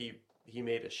 like he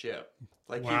made a ship.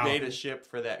 Like, wow. He made a ship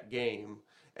for that game.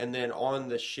 And then on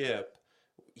the ship,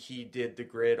 he did the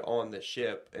grid on the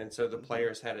ship, and so the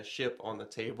players had a ship on the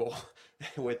table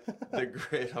with the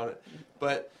grid on it.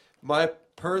 But my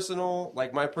personal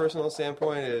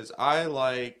standpoint is I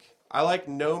like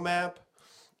no map,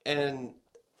 and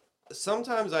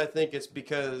sometimes I think it's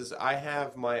because I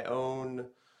have my own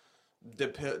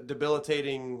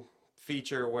debilitating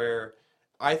feature where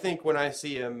I think when I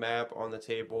see a map on the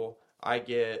table, I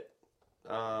get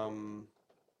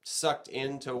sucked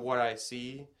into what I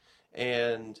see,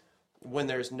 and when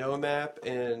there's no map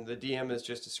and the DM is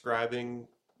just describing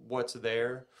what's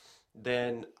there,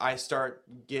 then I start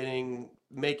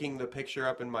making the picture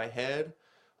up in my head,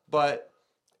 but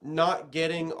not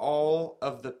getting all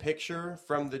of the picture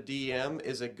from the DM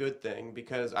is a good thing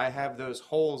because I have those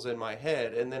holes in my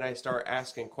head, and then I start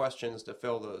asking questions to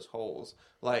fill those holes.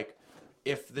 Like,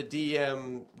 if the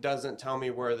DM doesn't tell me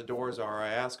where the doors are, I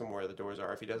ask him where the doors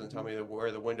are. If he doesn't tell me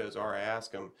where the windows are, I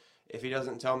ask him. If he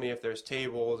doesn't tell me if there's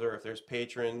tables or if there's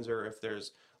patrons or if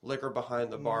there's liquor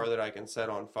behind the bar that I can set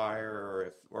on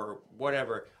fire or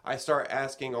whatever, I start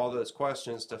asking all those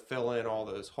questions to fill in all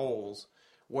those holes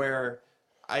where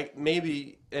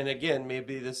maybe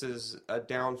this is a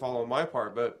downfall on my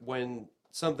part, but when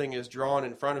something is drawn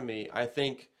in front of me, I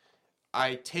think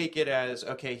I take it as,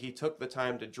 okay, he took the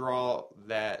time to draw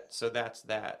that, so that's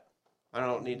that. I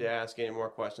don't need to ask any more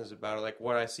questions about it. Like,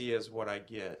 what I see is what I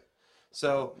get.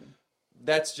 So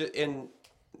that's just in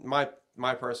my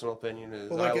personal opinion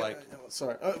is when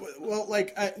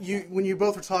you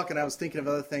both were talking, I was thinking of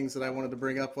other things that I wanted to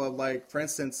bring up. Well, like, for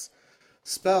instance,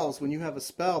 spells. When you have a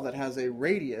spell that has a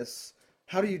radius,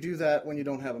 how do you do that when you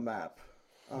don't have a map?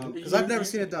 Because I've never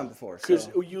seen it done before. Because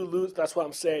you lose. That's what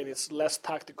I'm saying. It's less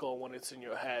tactical when it's in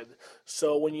your head.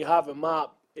 So when you have a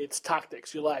map, it's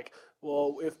tactics. You're like,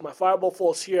 well, if my fireball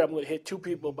falls here, I'm going to hit 2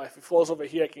 people. But if it falls over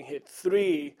here, I can hit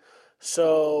 3.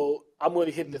 So I'm going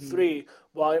to hit the 3.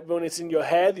 While when it's in your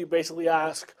head, you basically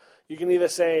ask. You can either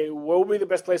say, where would be the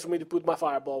best place for me to put my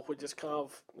fireball, which is kind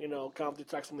of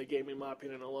detracts from the game, in my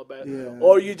opinion, a little bit. Yeah.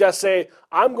 Or you just say,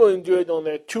 I'm going to do it on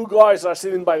the 2 guards that are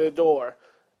sitting by the door.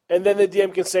 And then the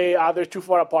DM can say, they're too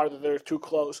far apart or they're too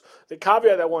close. The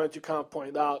caveat I wanted to kind of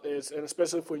point out is, and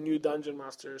especially for new dungeon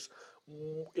masters,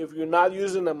 if you're not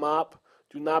using a map,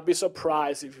 do not be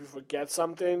surprised if you forget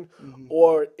something,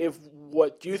 or if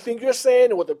what you think you're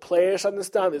saying and what the players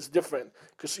understand is different.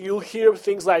 Because you'll hear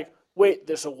things like, wait,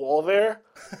 there's a wall there?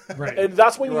 Right. And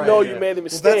that's when you know you made a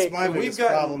mistake. Well, that's my biggest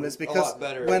problem is because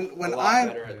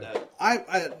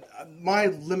my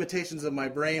limitations of my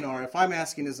brain are, if I'm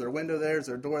asking, is there a window there? Is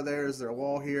there a door there? Is there a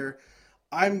wall here?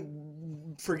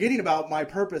 I'm forgetting about my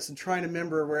purpose and trying to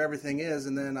remember where everything is,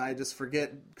 and then I just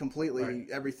forget completely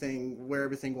where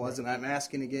everything was, and I'm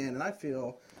asking again, and I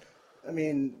feel,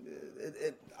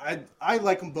 I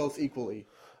like them both equally.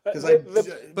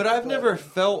 But I've never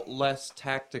felt less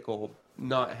tactical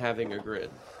not having a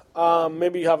grid.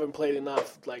 Maybe you haven't played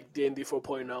enough, like D&D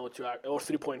 4.0 or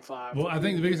 3.5. Well, I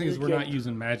think the biggest thing is we're not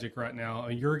using magic right now.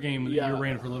 Your game, you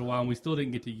ran it for a little while, and we still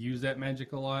didn't get to use that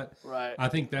magic a lot. Right. I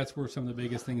think that's where some of the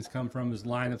biggest things come from is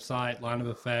line of sight, line of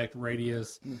effect,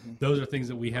 radius. Those are things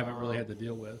that we haven't really had to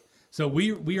deal with. So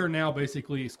we are now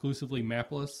basically exclusively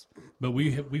mapless, but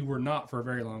we were not for a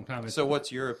very long time. So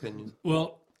what's your opinion?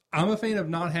 Well, I'm a fan of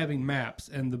not having maps,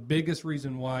 and the biggest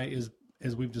reason why is,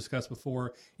 as we've discussed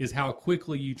before, is how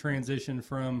quickly you transition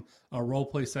from a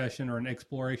role-play session or an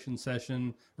exploration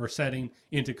session or setting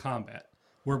into combat.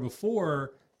 Where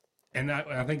before, and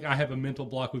I think I have a mental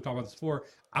block, we've talked about this before,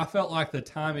 I felt like the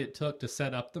time it took to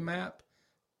set up the map,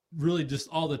 really just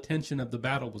all the tension of the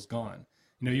battle was gone.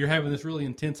 You know, you're having this really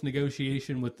intense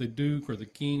negotiation with the Duke or the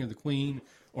King or the Queen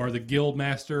or the Guild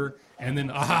Master, and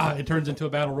then, it turns into a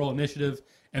battle roll initiative.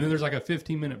 And then there's like a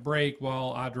 15-minute break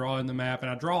while I draw in the map,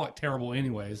 and I draw like terrible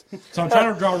anyways. So I'm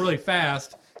trying to draw really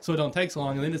fast so it don't take so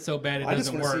long, and then it's so bad it doesn't work. I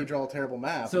just want to see you draw a terrible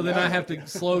map. So then I have to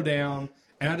slow down,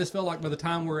 and I just feel like by the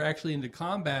time we're actually into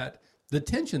combat, the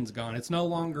tension's gone. It's no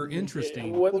longer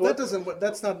interesting.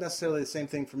 That's not necessarily the same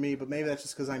thing for me, but maybe that's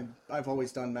just because I've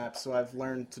always done maps, so I've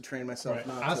learned to train myself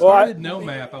not to. I started no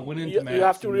map. I went into maps. You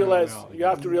have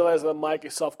to realize that Mike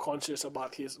is self-conscious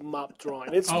about his map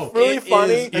drawing. It's really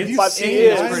funny, but he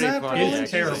is pretty funny.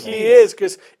 It's terrible. He is,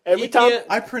 because every time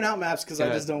I print out maps because I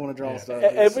just don't want to draw stuff.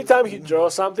 Every time he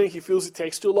draws something, he feels it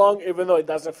takes too long, even though it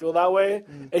doesn't feel that way,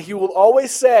 and he will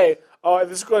always say, "Oh,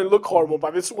 this is going to look horrible,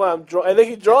 but this is what I'm drawing." And then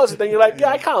he draws it, and you're like,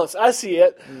 "Yeah, it counts. I see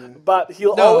it." But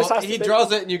he'll always have to. He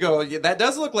draws it, and you go, yeah, "That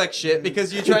does look like shit,"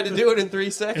 because you tried to do it in 3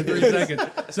 seconds. In 3 seconds.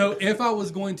 So if I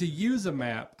was going to use a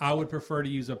map, I would prefer to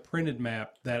use a printed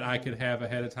map that I could have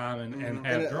ahead of time and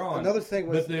have drawn. Another thing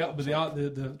was, but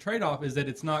the trade-off is that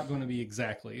it's not going to be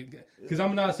exactly, because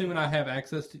I'm not assuming I have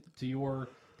access to your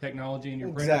technology and your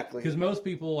printer. Exactly. Because most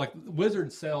people, like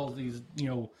Wizard sells these,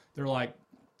 they're like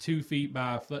 2 feet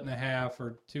by 1.5 feet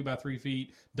or 2 by 3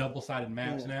 feet double-sided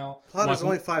maps now. Plotter's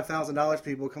only $5,000,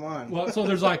 people. Come on. Well, so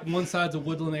there's like one side's a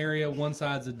woodland area, one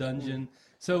side's a dungeon.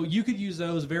 So you could use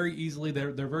those very easily.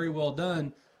 They're very well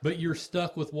done. but you're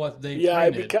stuck with what they Yeah,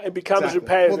 printed. it becomes Exactly.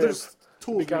 repetitive. Well, there's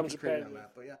tools we becomes can create on repetitive.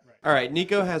 that, but yeah. All right,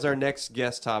 Nico has our next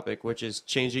guest topic, which is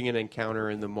changing an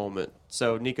encounter in the moment.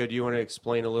 So, Nico, do you want to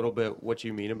explain a little bit what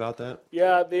you mean about that?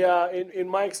 Yeah, in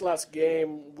Mike's last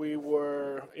game, we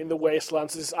were in the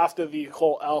wastelands. This is after the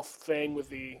whole elf thing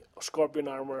with the scorpion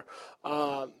armor.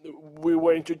 We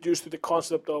were introduced to the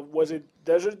concept of, was it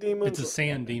desert demons? It's a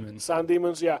sand demon. Sand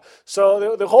demons, yeah.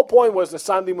 So the whole point was the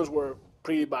sand demons were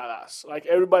pretty badass. Like,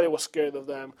 everybody was scared of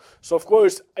them. So, of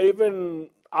course,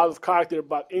 even out of character,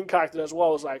 but in character as well,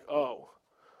 it was like, oh.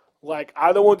 Like,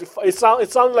 I don't want to fight. It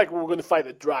sounded like we were going to fight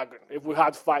a dragon if we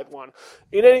had to fight one.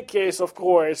 In any case, of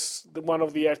course, one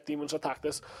of the earth demons attacked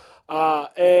us.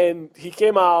 And he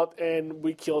came out and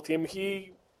we killed him.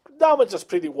 He damaged us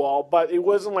pretty well, but it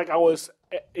wasn't like I was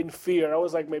in fear. I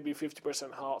was like maybe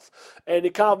 50% health. And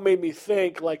it kind of made me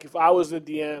think, like, if I was the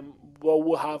DM,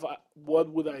 what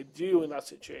would I do in that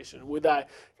situation? Would I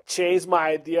change my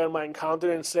idea on my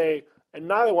encounter and say,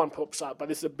 another one pops up,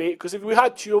 but it's a bait? Because if we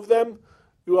had two of them,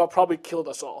 you would have probably killed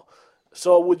us all.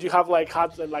 So would you have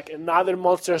had another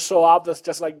monster show up that's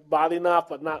just like bad enough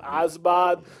but not as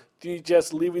bad? Do you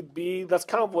just leave it be? That's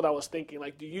kind of what I was thinking.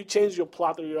 Like, do you change your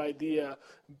plot or your idea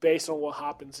based on what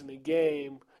happens in the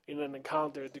game in an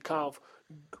encounter to kind of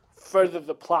further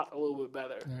the plot a little bit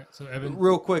better? All right, so Evan,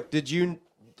 Real quick,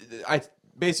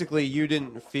 basically you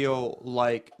didn't feel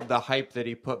like the hype that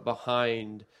he put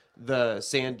behind the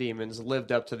sand demons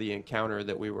lived up to the encounter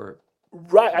that we were.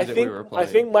 Right, I that we think were I playing.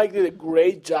 think Mike did a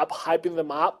great job hyping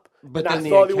them up. But and then I the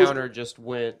thought it was- encounter just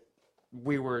went.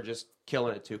 We were just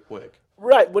killing it too quick.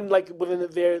 Right, when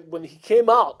he came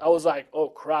out, I was like, oh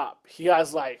crap.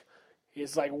 He's like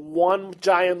one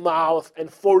giant mouth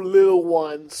and four little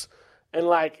ones. And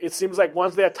like, it seems like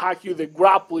once they attack you, they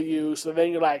grapple you. So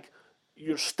then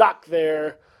you're stuck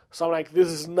there. So I'm like, this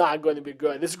is not going to be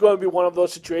good. This is going to be one of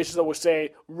those situations that we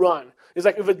say, run. It's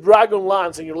like if a dragon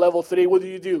lands and you're level 3, what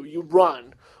do? You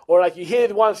run. Or like you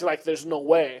hit it once, you're like, there's no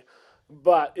way.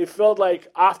 But it felt like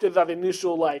after that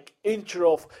initial like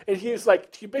intro and he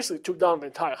basically took down the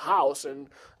entire house and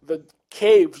the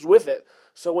caves with it.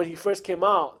 So when he first came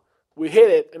out, we hit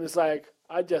it and it's like,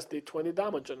 I just did 20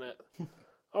 damage on it.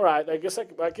 All right, I guess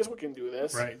we can do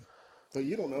this. right? But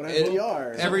you don't know And who we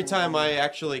are. every time I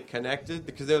actually connected,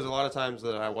 because there was a lot of times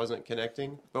that I wasn't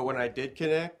connecting, but when I did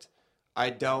connect, I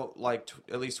dealt like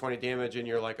at least 20 damage, and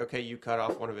you're like, okay, you cut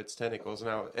off one of its tentacles.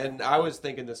 And I was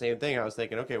thinking the same thing. I was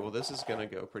thinking, okay, well, this is going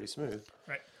to go pretty smooth.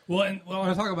 Right. Well, I want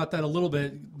to talk about that a little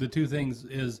bit. The two things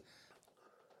is,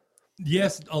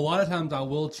 yes, a lot of times I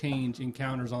will change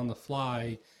encounters on the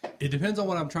fly. It depends on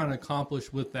what I'm trying to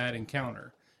accomplish with that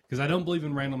encounter. Because I don't believe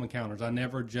in random encounters. I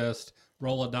never just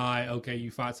roll a die, okay,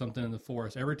 you fight something in the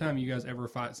forest. Every time you guys ever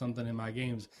fight something in my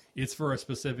games, it's for a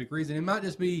specific reason. It might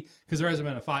just be because there hasn't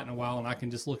been a fight in a while and I can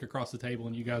just look across the table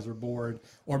and you guys are bored.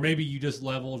 Or maybe you just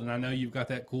leveled and I know you've got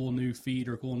that cool new feat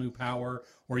or cool new power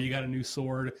or you got a new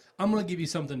sword. I'm going to give you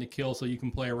something to kill so you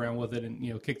can play around with it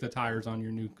and, kick the tires on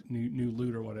your new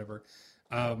loot or whatever.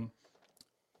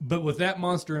 But with that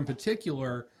monster in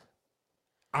particular,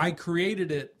 I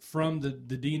created it from the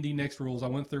D&D Next rules. I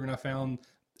went through and I found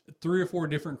 3 or 4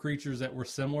 different creatures that were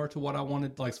similar to what I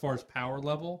wanted, like as far as power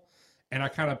level, and I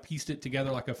kind of pieced it together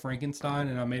like a Frankenstein,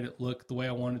 and I made it look the way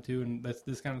I wanted to, and that's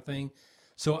this kind of thing.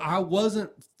 So I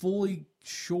wasn't fully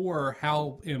sure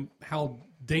how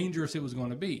dangerous it was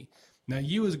going to be. Now,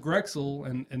 you as Grexel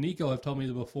and Nico have told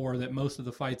me before that most of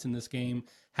the fights in this game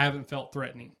haven't felt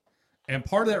threatening. And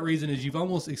part of that reason is you've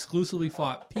almost exclusively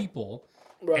fought people.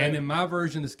 Right. And in my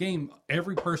version of this game,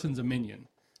 every person's a minion.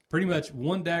 Pretty much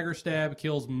one dagger stab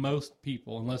kills most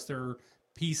people, unless they're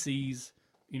PCs,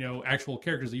 actual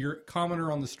characters. You're a commoner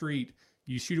on the street,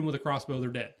 you shoot them with a crossbow, they're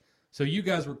dead. So you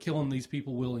guys were killing these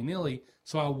people willy-nilly.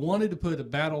 So I wanted to put a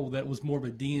battle that was more of a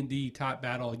D&D type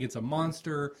battle against a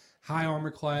monster, high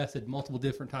armor class, had multiple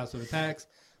different types of attacks.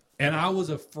 And I was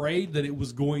afraid that it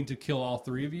was going to kill all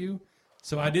 3 of you.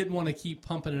 So I didn't want to keep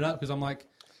pumping it up because I'm like,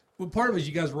 well, part of it is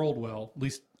you guys rolled well. At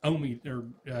least Omi or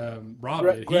Rob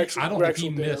did. I don't think he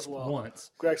missed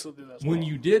once. Grexel did as well. When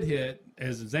you did hit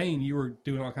as Zane, you were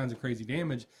doing all kinds of crazy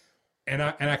damage, and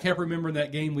I kept remembering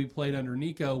that game we played under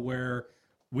Nico where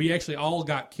we actually all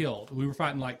got killed. We were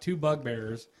fighting like 2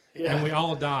 bugbears, and we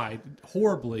all died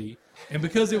horribly. And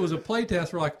because it was a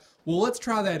playtest, we're like, well, let's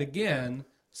try that again.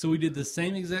 So we did the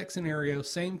same exact scenario,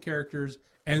 same characters,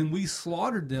 and we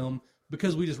slaughtered them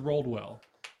because we just rolled well.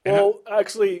 Well,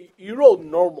 actually, you rolled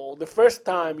normal. The first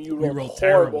time you rolled horrible.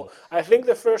 Terrible. I think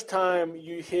the first time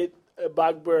you hit a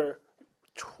bugbear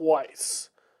twice.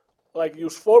 Like, you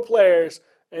used 4 players,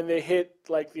 and they hit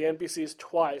like the NPCs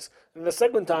twice. And the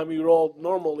second time you rolled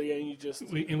normally and you just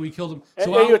we killed him. and,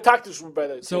 So and your tactics were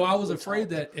better. So I was afraid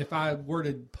that if I were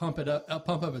to pump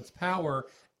up its power,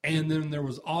 and then there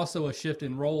was also a shift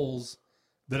in rolls,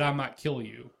 that I might kill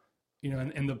you. You know,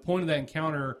 and the point of that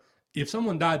encounter, if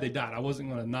someone died, they died. I wasn't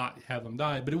going to not have them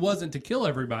die, but it wasn't to kill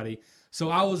everybody.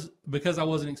 So because I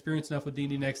wasn't experienced enough with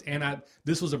D&D Next, and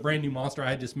this was a brand new monster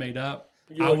I had just made up.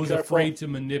 I was afraid to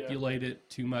manipulate it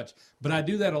too much. But I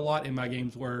do that a lot in my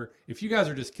games where if you guys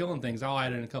are just killing things, I'll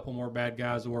add in a couple more bad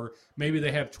guys, or maybe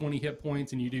they have 20 hit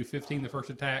points and you do 15 the first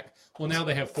attack. Well, now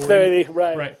they have 40. 30,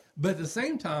 right. Right. But at the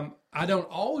same time, I don't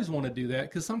always want to do that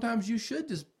because sometimes you should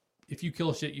just, if you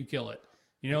kill shit, you kill it.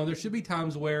 You know, there should be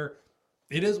times where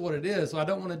it is what it is. So I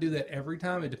don't want to do that every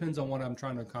time. It depends on what I'm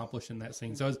trying to accomplish in that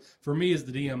scene. So for me as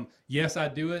the DM, yes, I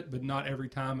do it, but not every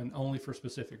time and only for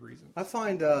specific reasons. I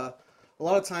find a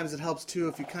lot of times it helps too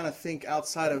if you kind of think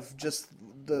outside of just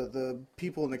the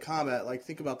people in the combat. Like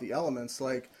think about the elements.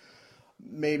 Like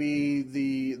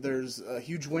maybe there's a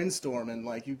huge windstorm and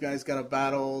like you guys got to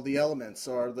battle the elements,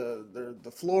 or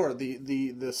the floor,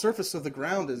 the surface of the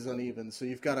ground is uneven, so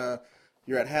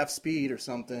you're at half speed or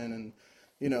something, and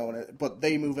you know, but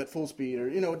they move at full speed, or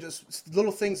you know, just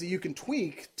little things that you can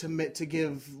tweak to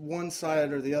give one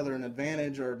side or the other an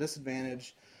advantage or a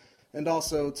disadvantage. And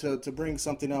also to bring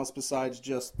something else besides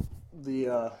just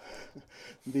the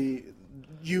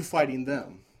you fighting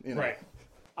them. You know? Right.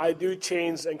 I do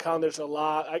change encounters a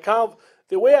lot.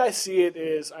 The way I see it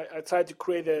is I try to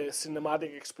create a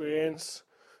cinematic experience.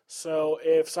 So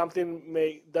if something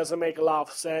doesn't make a lot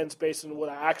of sense based on what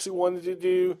I actually wanted to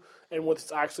do and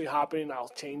what's actually happening, I'll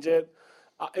change it.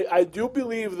 I do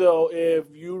believe, though,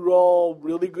 if you roll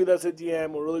really good as a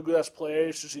DM or really good as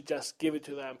players, you should just give it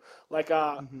to them. Like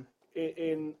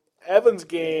in Evan's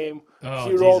game,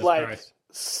 he rolled like Christ.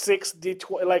 6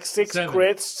 D20, like 6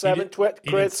 crits, 7 crits.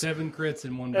 He did 7 crits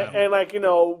in one battle. And like, you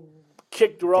know,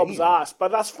 kicked Rob's ass.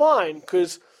 But that's fine,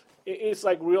 because it's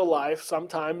like real life.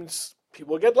 Sometimes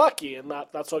people get lucky, and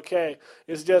that's okay.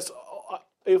 It's just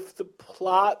if the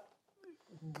plot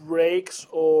breaks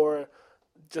or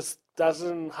just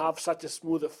doesn't have such a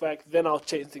smooth effect, then I'll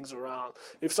change things around.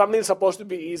 If something's supposed to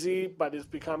be easy, but it's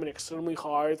becoming extremely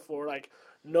hard for like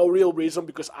no real reason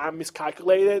because I'm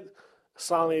miscalculated,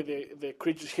 suddenly the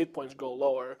creature's hit points go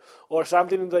lower. Or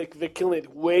something like they're killing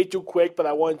it way too quick, but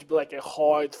I want it to be like a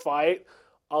hard fight,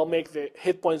 I'll make the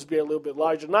hit points be a little bit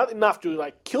larger. Not enough to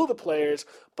like kill the players,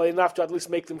 but enough to at least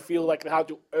make them feel like they have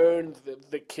to earn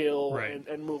the kill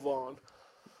and move on.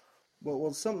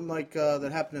 Well, something like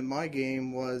that happened in my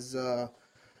game was, and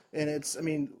it's, I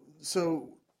mean, so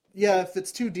yeah, if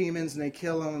it's 2 demons and they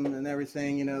kill them and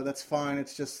everything, you know, that's fine.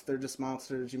 It's just they're just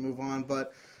monsters. You move on.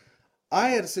 But I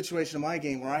had a situation in my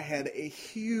game where I had a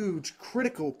huge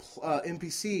critical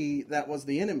NPC that was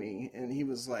the enemy, and he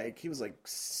was like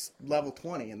level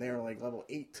 20, and they were like level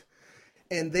 8.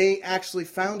 And they actually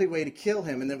found a way to kill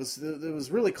him, and it was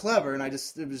really clever, and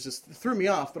it threw me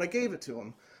off, but I gave it to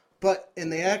him.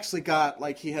 And they actually got,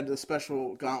 like, he had the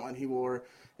special gauntlet he wore,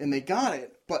 and they got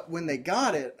it. But when they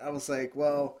got it, I was like,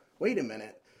 well, wait a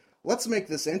minute. Let's make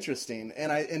this interesting.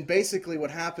 And basically what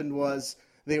happened was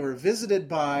they were visited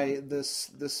by the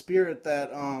spirit that,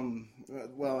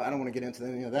 well, I don't want to get into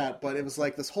any of that, but it was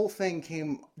like this whole thing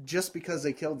came just because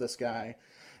they killed this guy,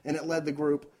 and it led the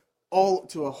group all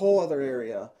to a whole other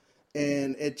area.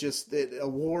 And a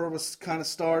war was kind of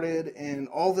started, and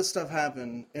all this stuff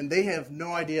happened, and they have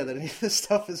no idea that any of this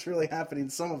stuff is really happening,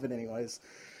 some of it anyways.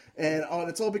 And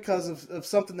it's all because of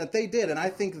something that they did. And I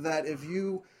think that if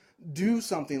you do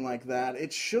something like that,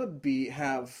 it should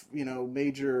have, you know,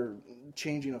 major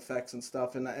changing effects and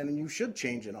stuff, and you should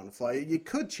change it on the fly. You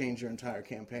could change your entire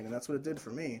campaign, and that's what it did for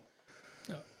me.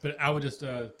 But I would just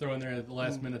throw in there at the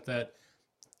last minute that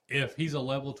if he's a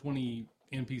level 20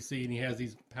 NPC and he has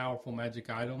these powerful magic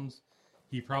items,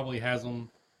 he probably has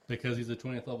them because he's a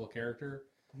 20th level character.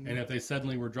 And if they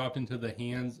suddenly were dropped into the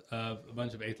hands of a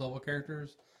bunch of 8th level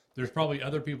characters, there's probably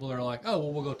other people that are like, oh,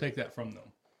 well, we'll go take that from them,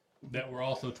 that were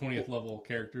also 20th level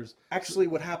characters. Actually,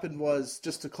 what happened was,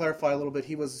 just to clarify a little bit,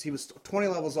 he was 20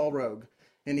 levels all rogue,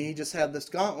 and he just had this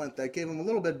gauntlet that gave him a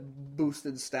little bit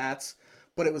boosted stats,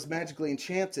 but it was magically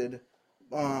enchanted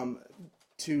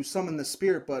to summon the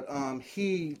spirit, but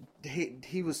he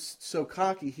was so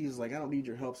cocky, he was like, I don't need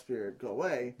your help, spirit, go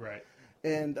away. Right.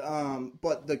 And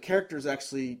but the characters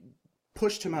actually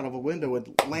pushed him out of a window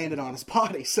and landed on his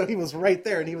body, so he was right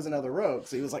there, and he was another rogue,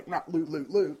 so he was like, not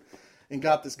loot, and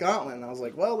got this gauntlet, and I was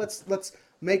like, well,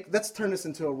 let's turn this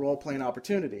into a role-playing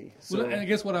opportunity. So, well, I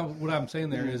guess what I'm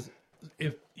saying there is,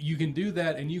 if you can do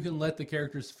that, and you can let the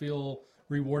characters feel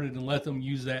rewarded and let them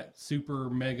use that super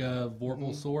mega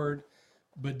Vorpal sword.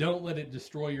 But don't let it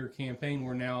destroy your campaign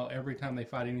where now every time they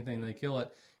fight anything, they kill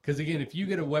it. Because again, if you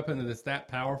get a weapon that's that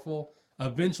powerful,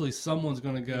 eventually someone's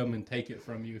going to go and take it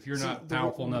from you if you're not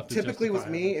powerful enough to Typically with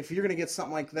justify me, it. if you're going to get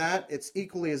something like that, it's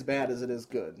equally as bad as it is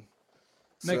good.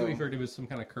 Maybe we heard it was some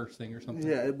kind of curse thing or something.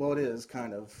 Yeah, well, it is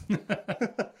kind of.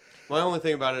 My only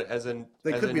thing about it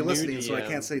They could be new listening, DM, so I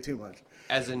can't say too much.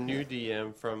 As a new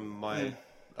DM from my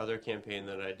other campaign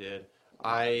that I did,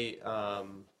 I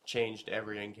changed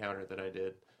every encounter that I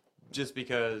did, just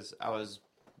because I was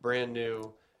brand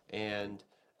new and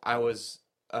I was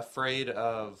afraid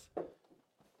of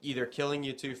either killing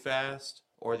you too fast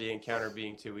or the encounter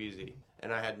being too easy.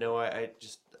 And I had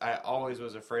I always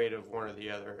was afraid of one or the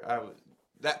other.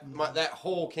 That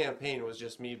whole campaign was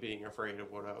just me being afraid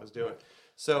of what I was doing.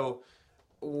 So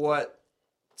what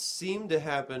seemed to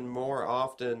happen more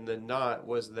often than not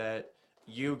was that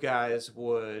you guys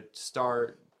would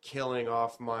start killing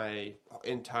off my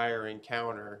entire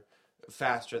encounter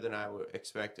faster than I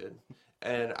expected.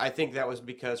 And I think that was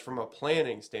because from a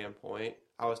planning standpoint,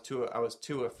 I was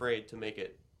too afraid to make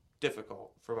it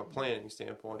difficult from a planning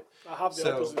standpoint. I have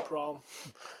the opposite problem.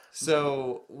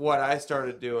 So what I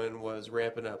started doing was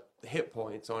ramping up hit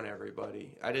points on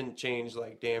everybody. I didn't change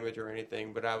like damage or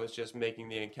anything, but I was just making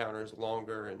the encounters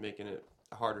longer and making it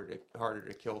harder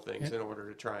to kill things in order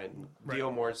to try and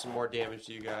deal some more damage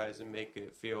to you guys and make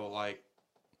it feel like,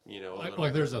 you know,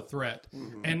 like there's a threat.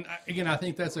 And again, I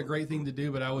think that's a great thing to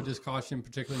do, but I would just caution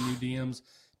particularly new DMs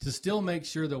to still make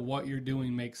sure that what you're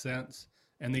doing makes sense.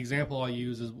 And the example I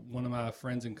use is one of my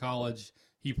friends in college.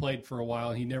 He played for a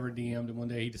while. He never DM'd, and one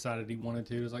day he decided he wanted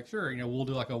to. He was like, sure, we'll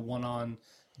do like a one-on,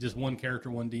 just one character,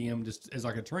 one DM, just as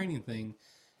like a training thing.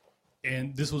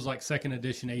 And this was like second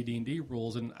edition AD&D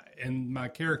rules. And my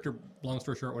character, long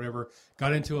story short, whatever,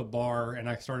 got into a bar, and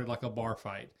I started like a bar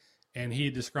fight. And he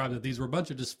had described that these were a bunch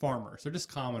of just farmers. They're just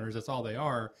commoners. That's all they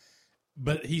are.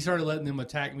 But he started letting them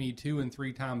attack me 2 and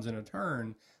 3 times in a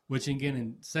turn, which again,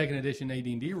 in second edition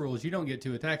AD&D rules, you don't get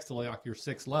 2 attacks till like your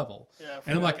 6th level. Yeah,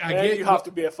 and I'm like, you have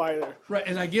to be a fighter. Right,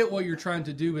 and I get what you're trying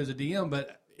to do as a DM,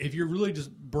 but if you're really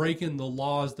just breaking the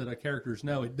laws that a characters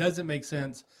know, it doesn't make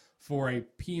sense for a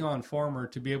peon farmer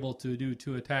to be able to do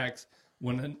 2 attacks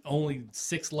when only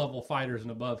 6th level fighters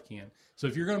and above can. So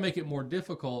if you're going to make it more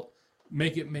difficult,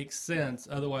 make it make sense.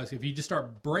 Otherwise, if you just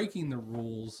start breaking the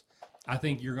rules, I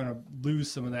think you're going to lose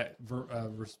some of that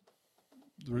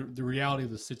the reality of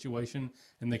the situation,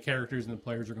 and the characters and the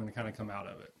players are going to kind of come out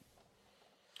of it.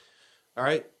 All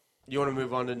right. You want to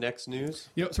move on to next news?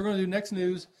 Yep, so we're going to do next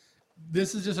news.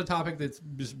 This is just a topic that's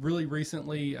just really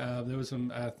recently, there was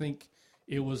some, I think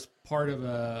it was part of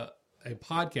a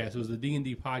podcast. It was the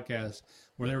D&D podcast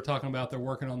where they were talking about they're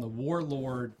working on the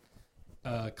Warlord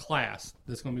class.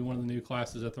 That's going to be one of the new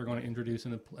classes that they're going to introduce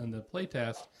in the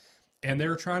playtest. And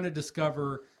they're trying to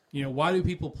discover, why do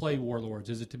people play Warlords?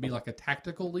 Is it to be like a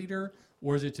tactical leader,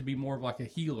 or is it to be more of like a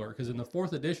healer? Because in the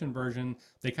 4th edition version,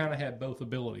 they kind of had both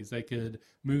abilities. They could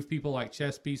move people like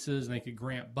chess pieces, and they could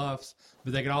grant buffs,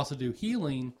 but they could also do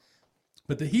healing.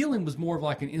 But the healing was more of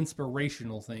like an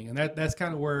inspirational thing, and that's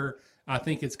kind of where I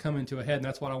think it's coming to a head, and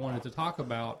that's what I wanted to talk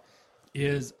about,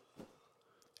 is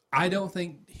I don't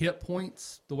think hit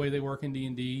points, the way they work in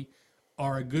D&D,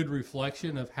 are a good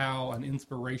reflection of how an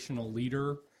inspirational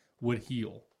leader would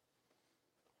heal,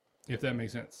 if that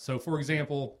makes sense. So, for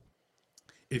example,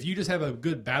 if you just have a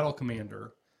good battle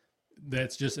commander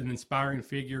that's just an inspiring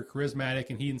figure,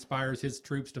 charismatic, and he inspires his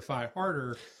troops to fight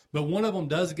harder, but one of them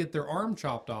does get their arm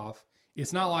chopped off,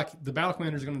 it's not like the battle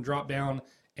commander is going to drop down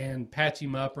and patch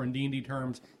him up, or in D&D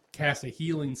terms, cast a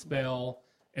healing spell,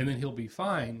 and then he'll be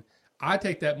fine. I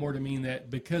take that more to mean that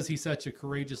because he's such a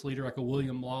courageous leader, like a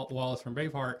William Wallace from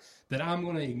Braveheart, that I'm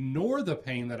going to ignore the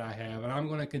pain that I have, and I'm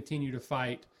going to continue to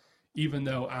fight even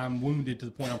though I'm wounded to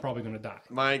the point I'm probably going to die.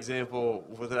 My example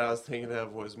that I was thinking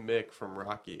of was Mick from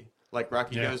Rocky. Like,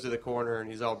 Rocky goes to the corner and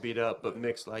he's all beat up, but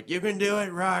Mick's like, you can do it,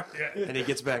 Rock! And he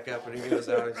gets back up and he goes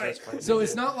out and starts fighting. So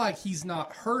it's not like he's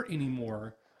not hurt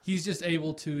anymore. He's just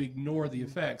able to ignore the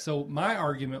effect. So my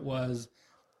argument was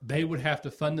they would have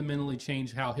to fundamentally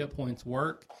change how hit points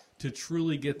work to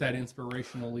truly get that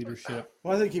inspirational leadership.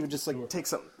 Well, I think he would just like take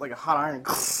something like a hot iron,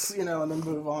 and then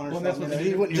move on. Or Well, that's something. what they He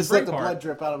did wouldn't in just let the Braveheart. blood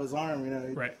drip out of his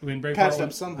arm. Right. When Patched up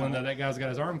Braveheart, somehow. when that guy's got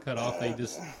his arm cut off, they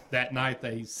just, that night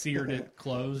they seared it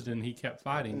closed and he kept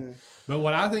fighting. But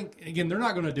what I think, again, they're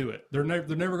not going to do it. They're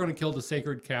never going to kill the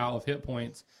sacred cow of hit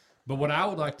points. But what I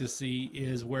would like to see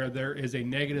is where there is a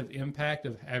negative impact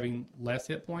of having less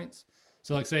hit points.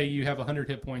 So like say you have 100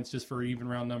 hit points just for an even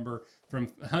round number. From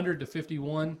 100 to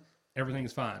 51,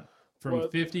 everything's fine. from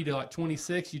 50 to like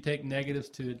 26, you take negatives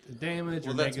to damage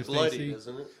Well, or that's negatives to bloody, AC.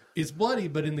 isn't it? It's bloody,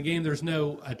 but in the game, there's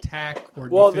no attack or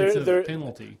Well, defensive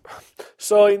penalty.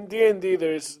 So in D&D,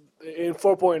 in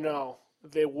 4.0,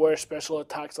 there were special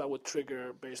attacks that would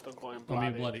trigger based on going bloody. I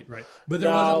mean, bloody, right? But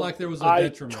there wasn't like there was a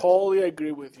detriment. I totally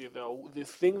agree with you, though. The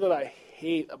thing that I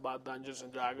hate about Dungeons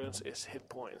and Dragons is hit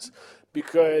points,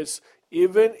 because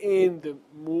even in the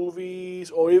movies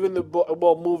or even the book,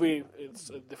 well, movie it's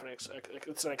a different,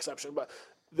 it's an exception, but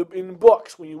in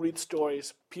books when you read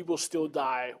stories, people still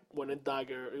die when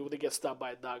they get stabbed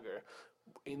by a dagger.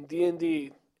 In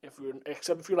D&D,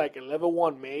 except if you're like a level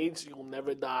 1 mage, you'll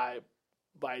never die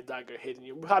by a dagger hitting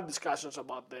you. We've had discussions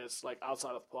about this like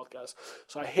outside of the podcast.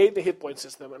 So I hate the hit point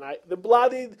system, and the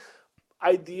bloodied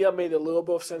idea made a little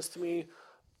bit of sense to me.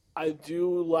 I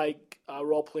do like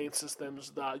role-playing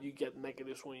systems that you get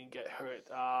negatives when you get hurt.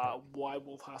 White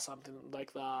Wolf has something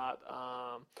like that.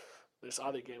 There's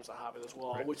other games that have it as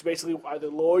well, which basically, the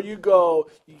lower you go,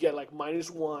 you get like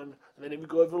 -1, and then if you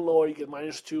go even lower, you get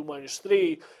 -2,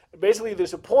 -3. And basically,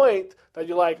 there's a point that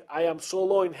you're like, I am so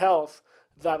low in health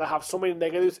that I have so many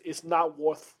negatives, it's not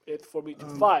worth it for me to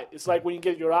fight. It's like when you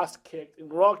get your ass kicked in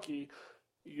Rocky,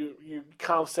 you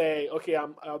can't say, okay,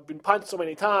 I've been punched so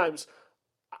many times,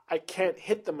 I can't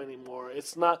hit them anymore.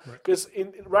 It's not because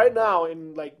right now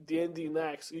in like D&D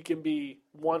Next, you can be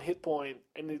 1 hit point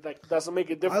and it like doesn't make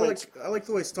a difference. I like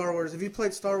the way Star Wars. If you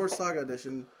played Star Wars Saga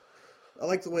Edition, I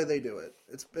like the way they do it.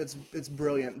 It's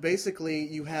brilliant. Basically,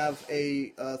 you have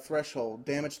a threshold,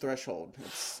 damage threshold.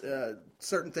 It's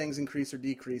certain things increase or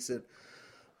decrease it.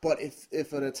 But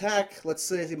if an attack, let's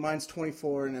say mine's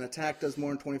 24, and an attack does more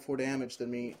than 24 damage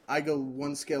than me, I go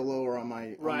 1 scale lower on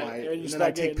my, and then I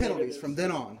take penalties from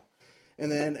then on.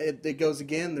 And then it goes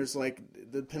again. There's like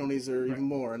the penalties are even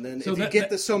more. And then so if you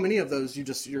get so many of those,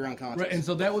 you're unconscious. Right, and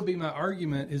so that would be my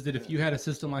argument: is that if you had a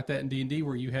system like that in D&D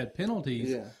where you had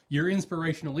penalties, your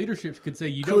inspirational leadership could say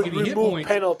you don't get any hit points.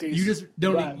 Penalties. You just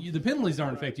don't. The penalties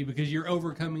aren't effective because you're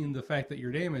overcoming the fact that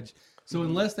you're damaged. So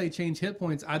unless they change hit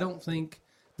points, I don't think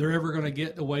they're ever going to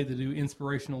get a way to do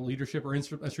inspirational leadership, or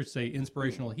I should say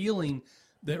inspirational healing,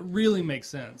 that really makes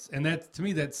sense. And that, to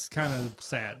me, that's kind of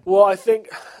sad. Well, I think,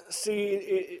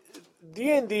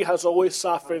 D&D has always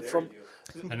suffered from...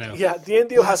 I know. Yeah,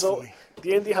 D&D has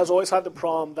always had the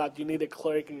problem that you need a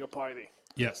cleric in your party.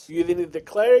 Yes. You either need the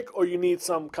cleric or you need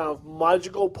some kind of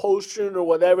magical potion or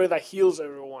whatever that heals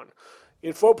everyone.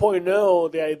 In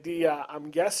 4.0, the idea, I'm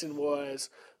guessing,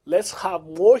 was let's have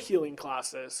more healing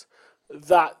classes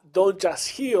that don't just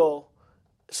heal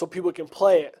so people can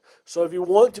play it. So if you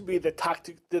want to be the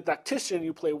tactician,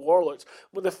 you play warlords.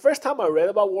 But the first time I read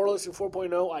about warlords in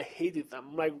 4.0, I hated them.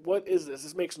 I'm like, what is this?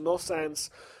 This makes no sense.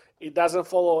 It doesn't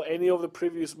follow any of the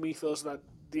previous mythos that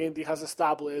D&D has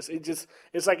established.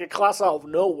 It's like a class out of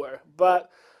nowhere.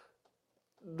 But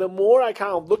the more I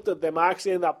kind of looked at them, I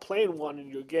actually ended up playing one in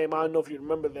your game. I don't know if you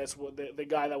remember this, the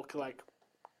guy that could like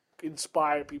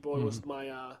inspire people. It was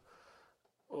my...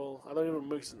 well, I don't even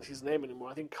remember his name anymore.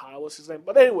 I think Kyle was his name.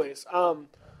 But anyways,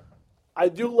 I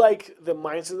do like the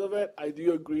mindset of it. I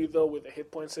do agree, though, with the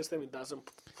hit point system. It doesn't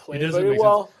play very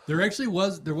well. Sense. There actually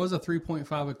was a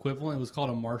 3.5 equivalent. It was called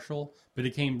a Marshall, but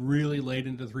it came really late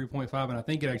into 3.5, and I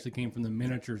think it actually came from the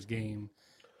miniatures game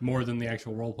more than the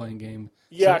actual role-playing game.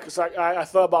 Yeah, because I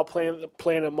thought about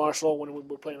playing a Marshall when we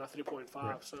were playing a 3.5.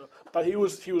 Right. So, but he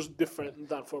was different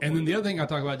than 4.5. And then the other thing I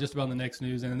talk about just about the next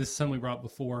news, and this is something we brought up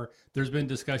before, there's been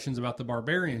discussions about the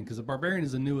Barbarian, because the Barbarian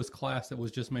is the newest class that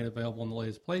was just made available in the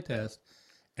latest playtest.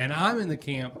 And I'm in the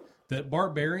camp that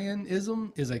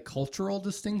Barbarianism is a cultural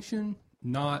distinction,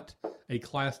 not a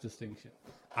class distinction.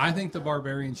 I think the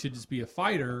Barbarian should just be a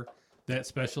fighter that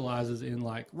specializes in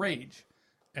like rage.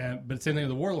 But same thing with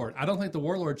the Warlord. I don't think the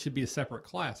Warlord should be a separate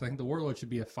class. I think the Warlord should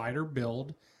be a fighter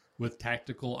build with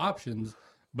tactical options.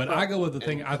 But I go with the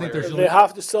thing. I think they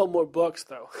have to sell more books,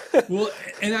 though. Well,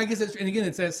 and I guess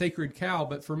it's that sacred cow.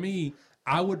 But for me,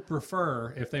 I would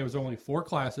prefer if there was only 4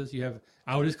 classes.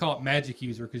 I would just call it magic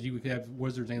user, because you would have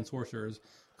wizards and sorcerers,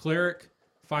 cleric,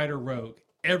 fighter, rogue.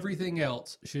 Everything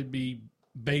else should be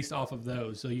based off of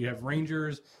those. So you have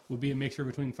rangers would be a mixture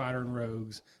between fighter and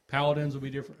rogues. Paladins would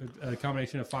be a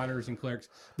combination of fighters and clerics.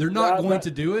 They're not going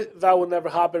to do it. That would never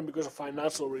happen because of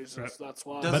financial reasons. Right. That's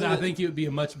why. But I think it would be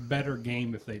a much better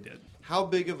game if they did. How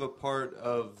big of a part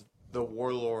of the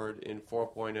Warlord in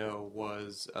 4.0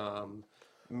 was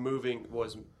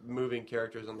moving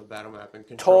characters on the battle map and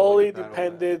controlling totally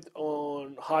depended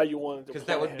on how you wanted to play. Because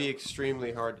that would be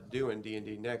extremely hard to do in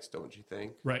D&D Next, don't you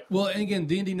think? Right. Well, and again,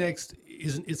 D&D Next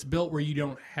it's built where you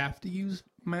don't have to use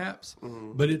maps,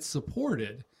 but it's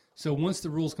supported. So once the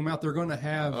rules come out, they're going to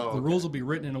have the rules will be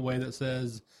written in a way that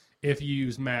says if you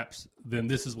use maps, then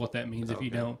this is what that means if you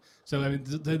don't. So I mean,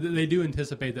 they do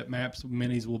anticipate that maps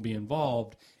minis will be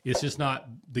involved. It's just not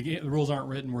the rules aren't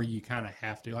written where you kind of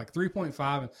have to. Like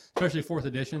 3.5, especially 4th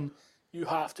edition, You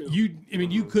have to.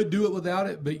 you could do it without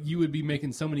it, but you would be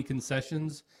making so many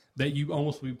concessions that you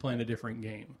almost would be playing a different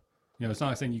game. You know, it's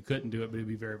not saying you couldn't do it, but it'd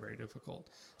be very, very difficult.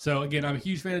 So again, I'm a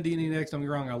huge fan of D&D Next. Don't get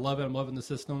me wrong, I love it. I'm loving the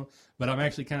system, but I'm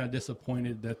actually kind of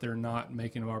disappointed that they're not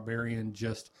making a barbarian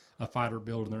just a fighter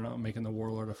build, and they're not making the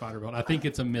warlord a fighter build. I think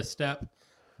it's a misstep,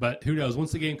 but who knows?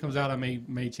 Once the game comes out, I may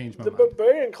change my mind. The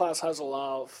barbarian class has a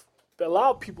lot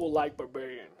of people like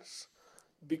barbarians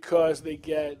because they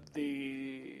get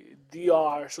the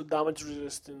DR, so damage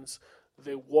resistance.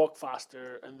 They walk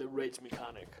faster, and the rage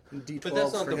mechanic. And D12 But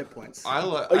that's not for the hit points.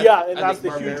 Yeah, and that's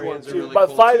the huge one too. Really But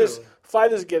cool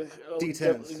fighters get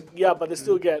D10s. Yeah, but they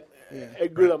still get a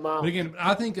good amount. But again,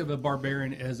 I think of a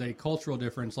barbarian as a cultural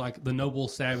difference, like the noble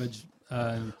savage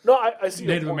No, I see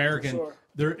your Native point, for American.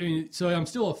 sure. So I'm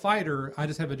still a fighter. I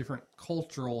just have a different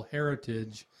cultural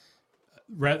heritage.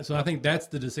 So I think that's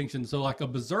the distinction. So like a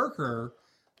berserker,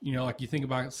 you know, like you think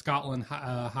about Scotland,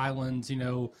 Highlands, you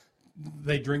know,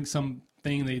 they drink something,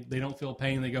 they don't feel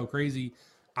pain, they go crazy.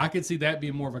 I could see that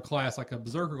being more of a class, like a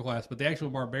berserker class, but the actual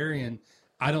barbarian,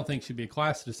 I don't think should be a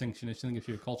class distinction. I think it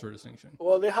should be a culture distinction.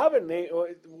 Well, they have a name.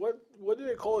 What do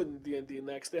they call it in D&D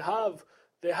Next? They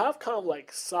have kind of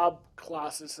like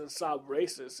sub-classes and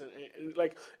sub-races. And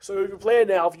like, so if you play an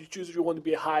elf, you choose if you want to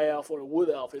be a high elf or a wood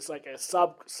elf. It's like a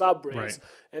sub-race. Right.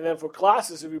 And then for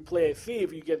classes, if you play a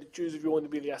thief, you get to choose if you want to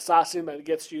be the assassin, that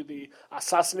gets you the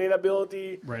assassinate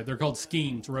ability. Right. They're called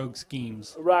schemes, rogue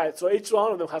schemes. Right. So each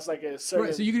one of them has like a certain...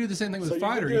 Right. So you can do the same thing with So you can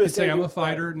fighter. do You the could say, same I'm thing a with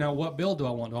fighter. fighter. Now, what build do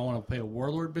I want? Do I want to play a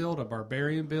warlord build, a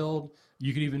barbarian build?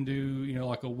 You could even do, you know,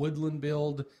 like a woodland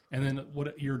build, and then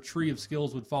what your tree of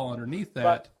skills would fall underneath that.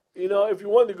 But, you know, if you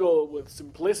want to go with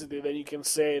simplicity, then you can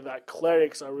say that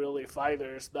clerics are really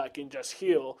fighters that can just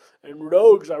heal, and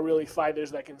rogues are really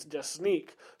fighters that can just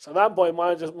sneak. So at that point,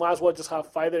 might as well just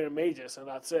have fighter and mages, and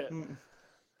that's it.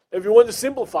 If you want to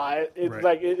simplify it, Right.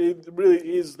 like it really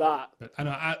is that. But I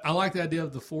know I like the idea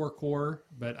of the 4 core,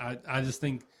 but I just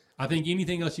think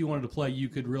anything else you wanted to play, you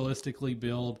could realistically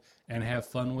build and have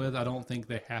fun with. I don't think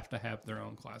they have to have their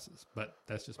own classes, but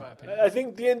that's just my opinion. I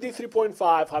think D&D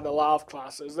 3.5 had a lot of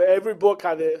classes. Every book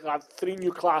had 3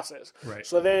 new classes. Right.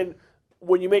 So then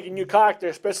when you make a new character,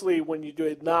 especially when you do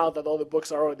it now that all the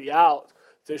books are already out,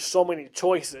 there's so many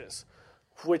choices,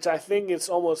 which I think is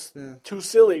almost too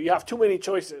silly. You have too many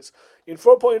choices. In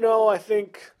 4.0, I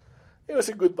think it was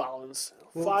a good balance.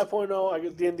 5.0, I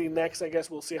guess D&D Next, I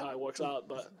guess we'll see how it works out.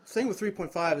 But Thing with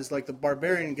 3.5 is like the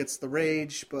barbarian gets the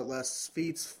rage, but less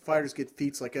feats. Fighters get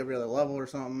feats like every other level or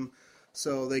something,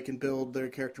 so they can build their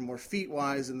character more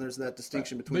feat-wise, and there's that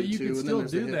distinction between But you the two. could and still then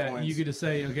there's the do hit that. points. You could just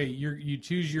say, okay, you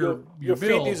choose your your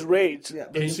build. feat is rage. Yeah,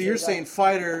 but And- so you're saying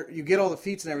fighter, you get all the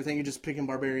feats and everything, you're just picking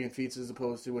barbarian feats as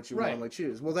opposed to what you Right. normally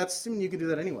choose. Well, that's, I mean, you can do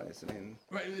that anyways. I mean,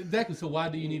 Right, exactly. So why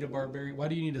do you need a barbarian? Why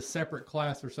do you need a separate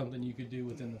class or something you could do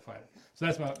within the fighter? So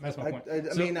that's my point.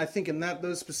 I mean, I think in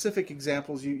those specific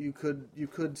examples, you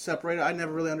could separate it. I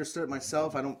never really understood it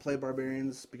myself. I don't play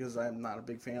barbarians because I'm not a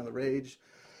big fan of the rage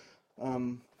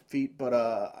feat. But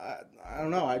I don't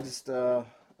know. I just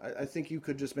I think you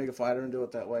could just make a fighter and do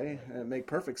it that way, and it make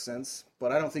perfect sense.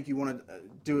 But I don't think you want to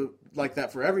do it like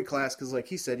that for every class because, like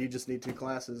he said, you just need 2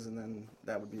 classes, and then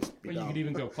that would be But you dumb. could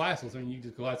even go classless. I mean, you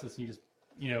just go classless and you just,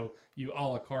 you know, you a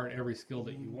la carte every skill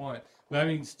that you want. But I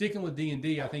mean, sticking with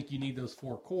D&D, I think you need those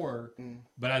 4 core.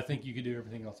 But I think you could do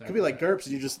everything else. It could be like GURPS,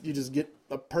 and you just get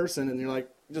a person, and you're like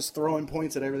just throwing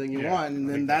points at everything you want, and I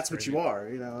then think that's that's what you are.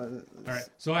 You know. All right.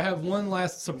 So I have one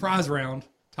last surprise round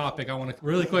topic I want to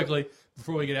really quickly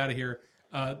before we get out of here.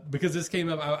 Because this came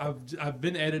up, I've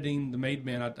been editing The Made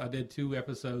Man. I did 2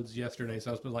 episodes yesterday,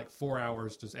 so I spent like 4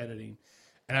 hours just editing.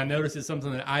 And I noticed it's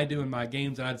something that I do in my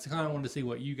games, and I just kind of wanted to see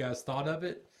what you guys thought of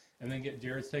it, and then get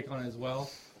Jared's take on it as well.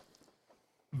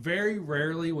 Very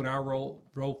rarely when I role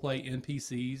play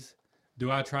NPCs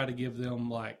do I try to give them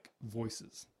like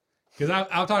voices. Because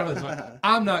I'll talk about this. Like,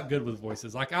 I'm not good with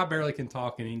voices. Like I barely can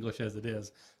talk in English as it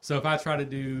is. So if I try to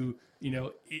do, you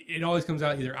know, it always comes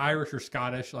out either Irish or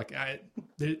Scottish. Like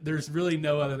there's really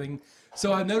no other thing.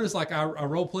 So I noticed like I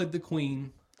role played the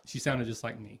Queen. She sounded just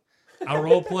like me. I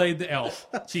role played the elf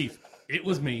chief. It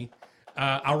was me.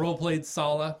 I role played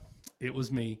Sala. It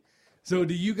was me. So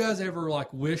do you guys ever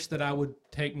like wish that I would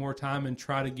take more time and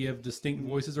try to give distinct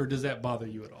voices, or does that bother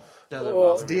you at all? Doesn't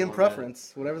Well, bother me DM one bit.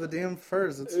 preference. Whatever the DM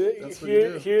prefers, that's what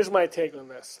you do. Here's my take on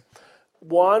this.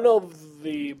 One of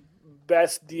the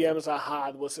best DMs I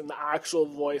had was an actual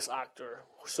voice actor.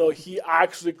 So he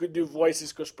actually could do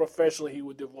voices because professionally he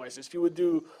would do voices. He would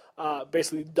do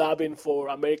basically dubbing for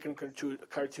American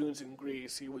cartoons in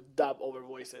Greece. He would dub over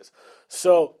voices.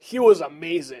 So he was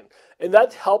amazing. And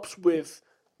that helps with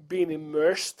being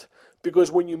immersed,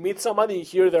 because when you meet somebody, you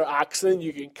hear their accent,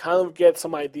 you can kind of get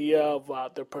some idea of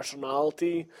their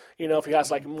personality. You know, if he has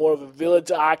like more of a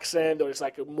village accent, or it's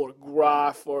like a more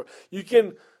gruff, or you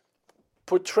can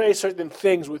portray certain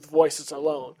things with voices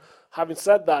alone. Having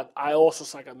said that, I also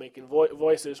suck at making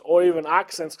voices or even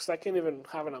accents, because I can't even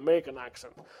have an American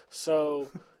accent. So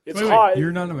it's hard.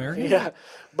 You're not American? Yeah.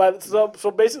 But so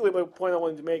basically my point I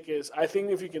wanted to make is, I think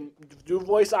if you can do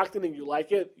voice acting and you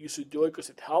like it, you should do it because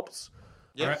it helps.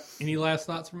 Yeah. All right. Any last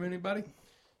thoughts from anybody?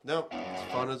 No,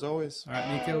 it's fun as always. All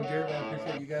right, Nico, Jared, I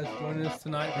appreciate you guys joining us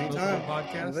tonight for the Anytime.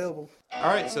 podcast. I'm available.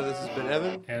 All right, so this has been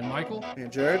Evan, And Michael, And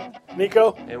Jared?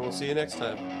 Nico? and we'll see you next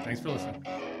time. thanks for listening.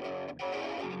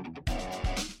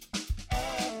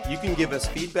 You can give us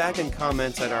feedback and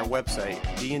comments at our website,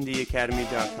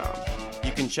 dndacademy.com.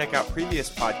 You can check out previous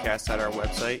podcasts at our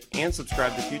website and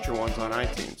subscribe to future ones on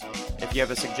iTunes. If you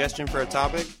have a suggestion for a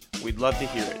topic, we'd love to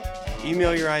hear it.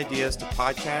 Email your ideas to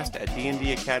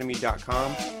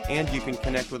podcast@dndacademy.com, and you can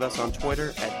connect with us on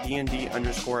Twitter at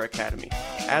 @DND_Academy.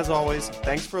 As always,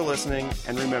 thanks for listening,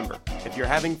 and remember, if you're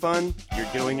having fun,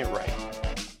 you're doing it right.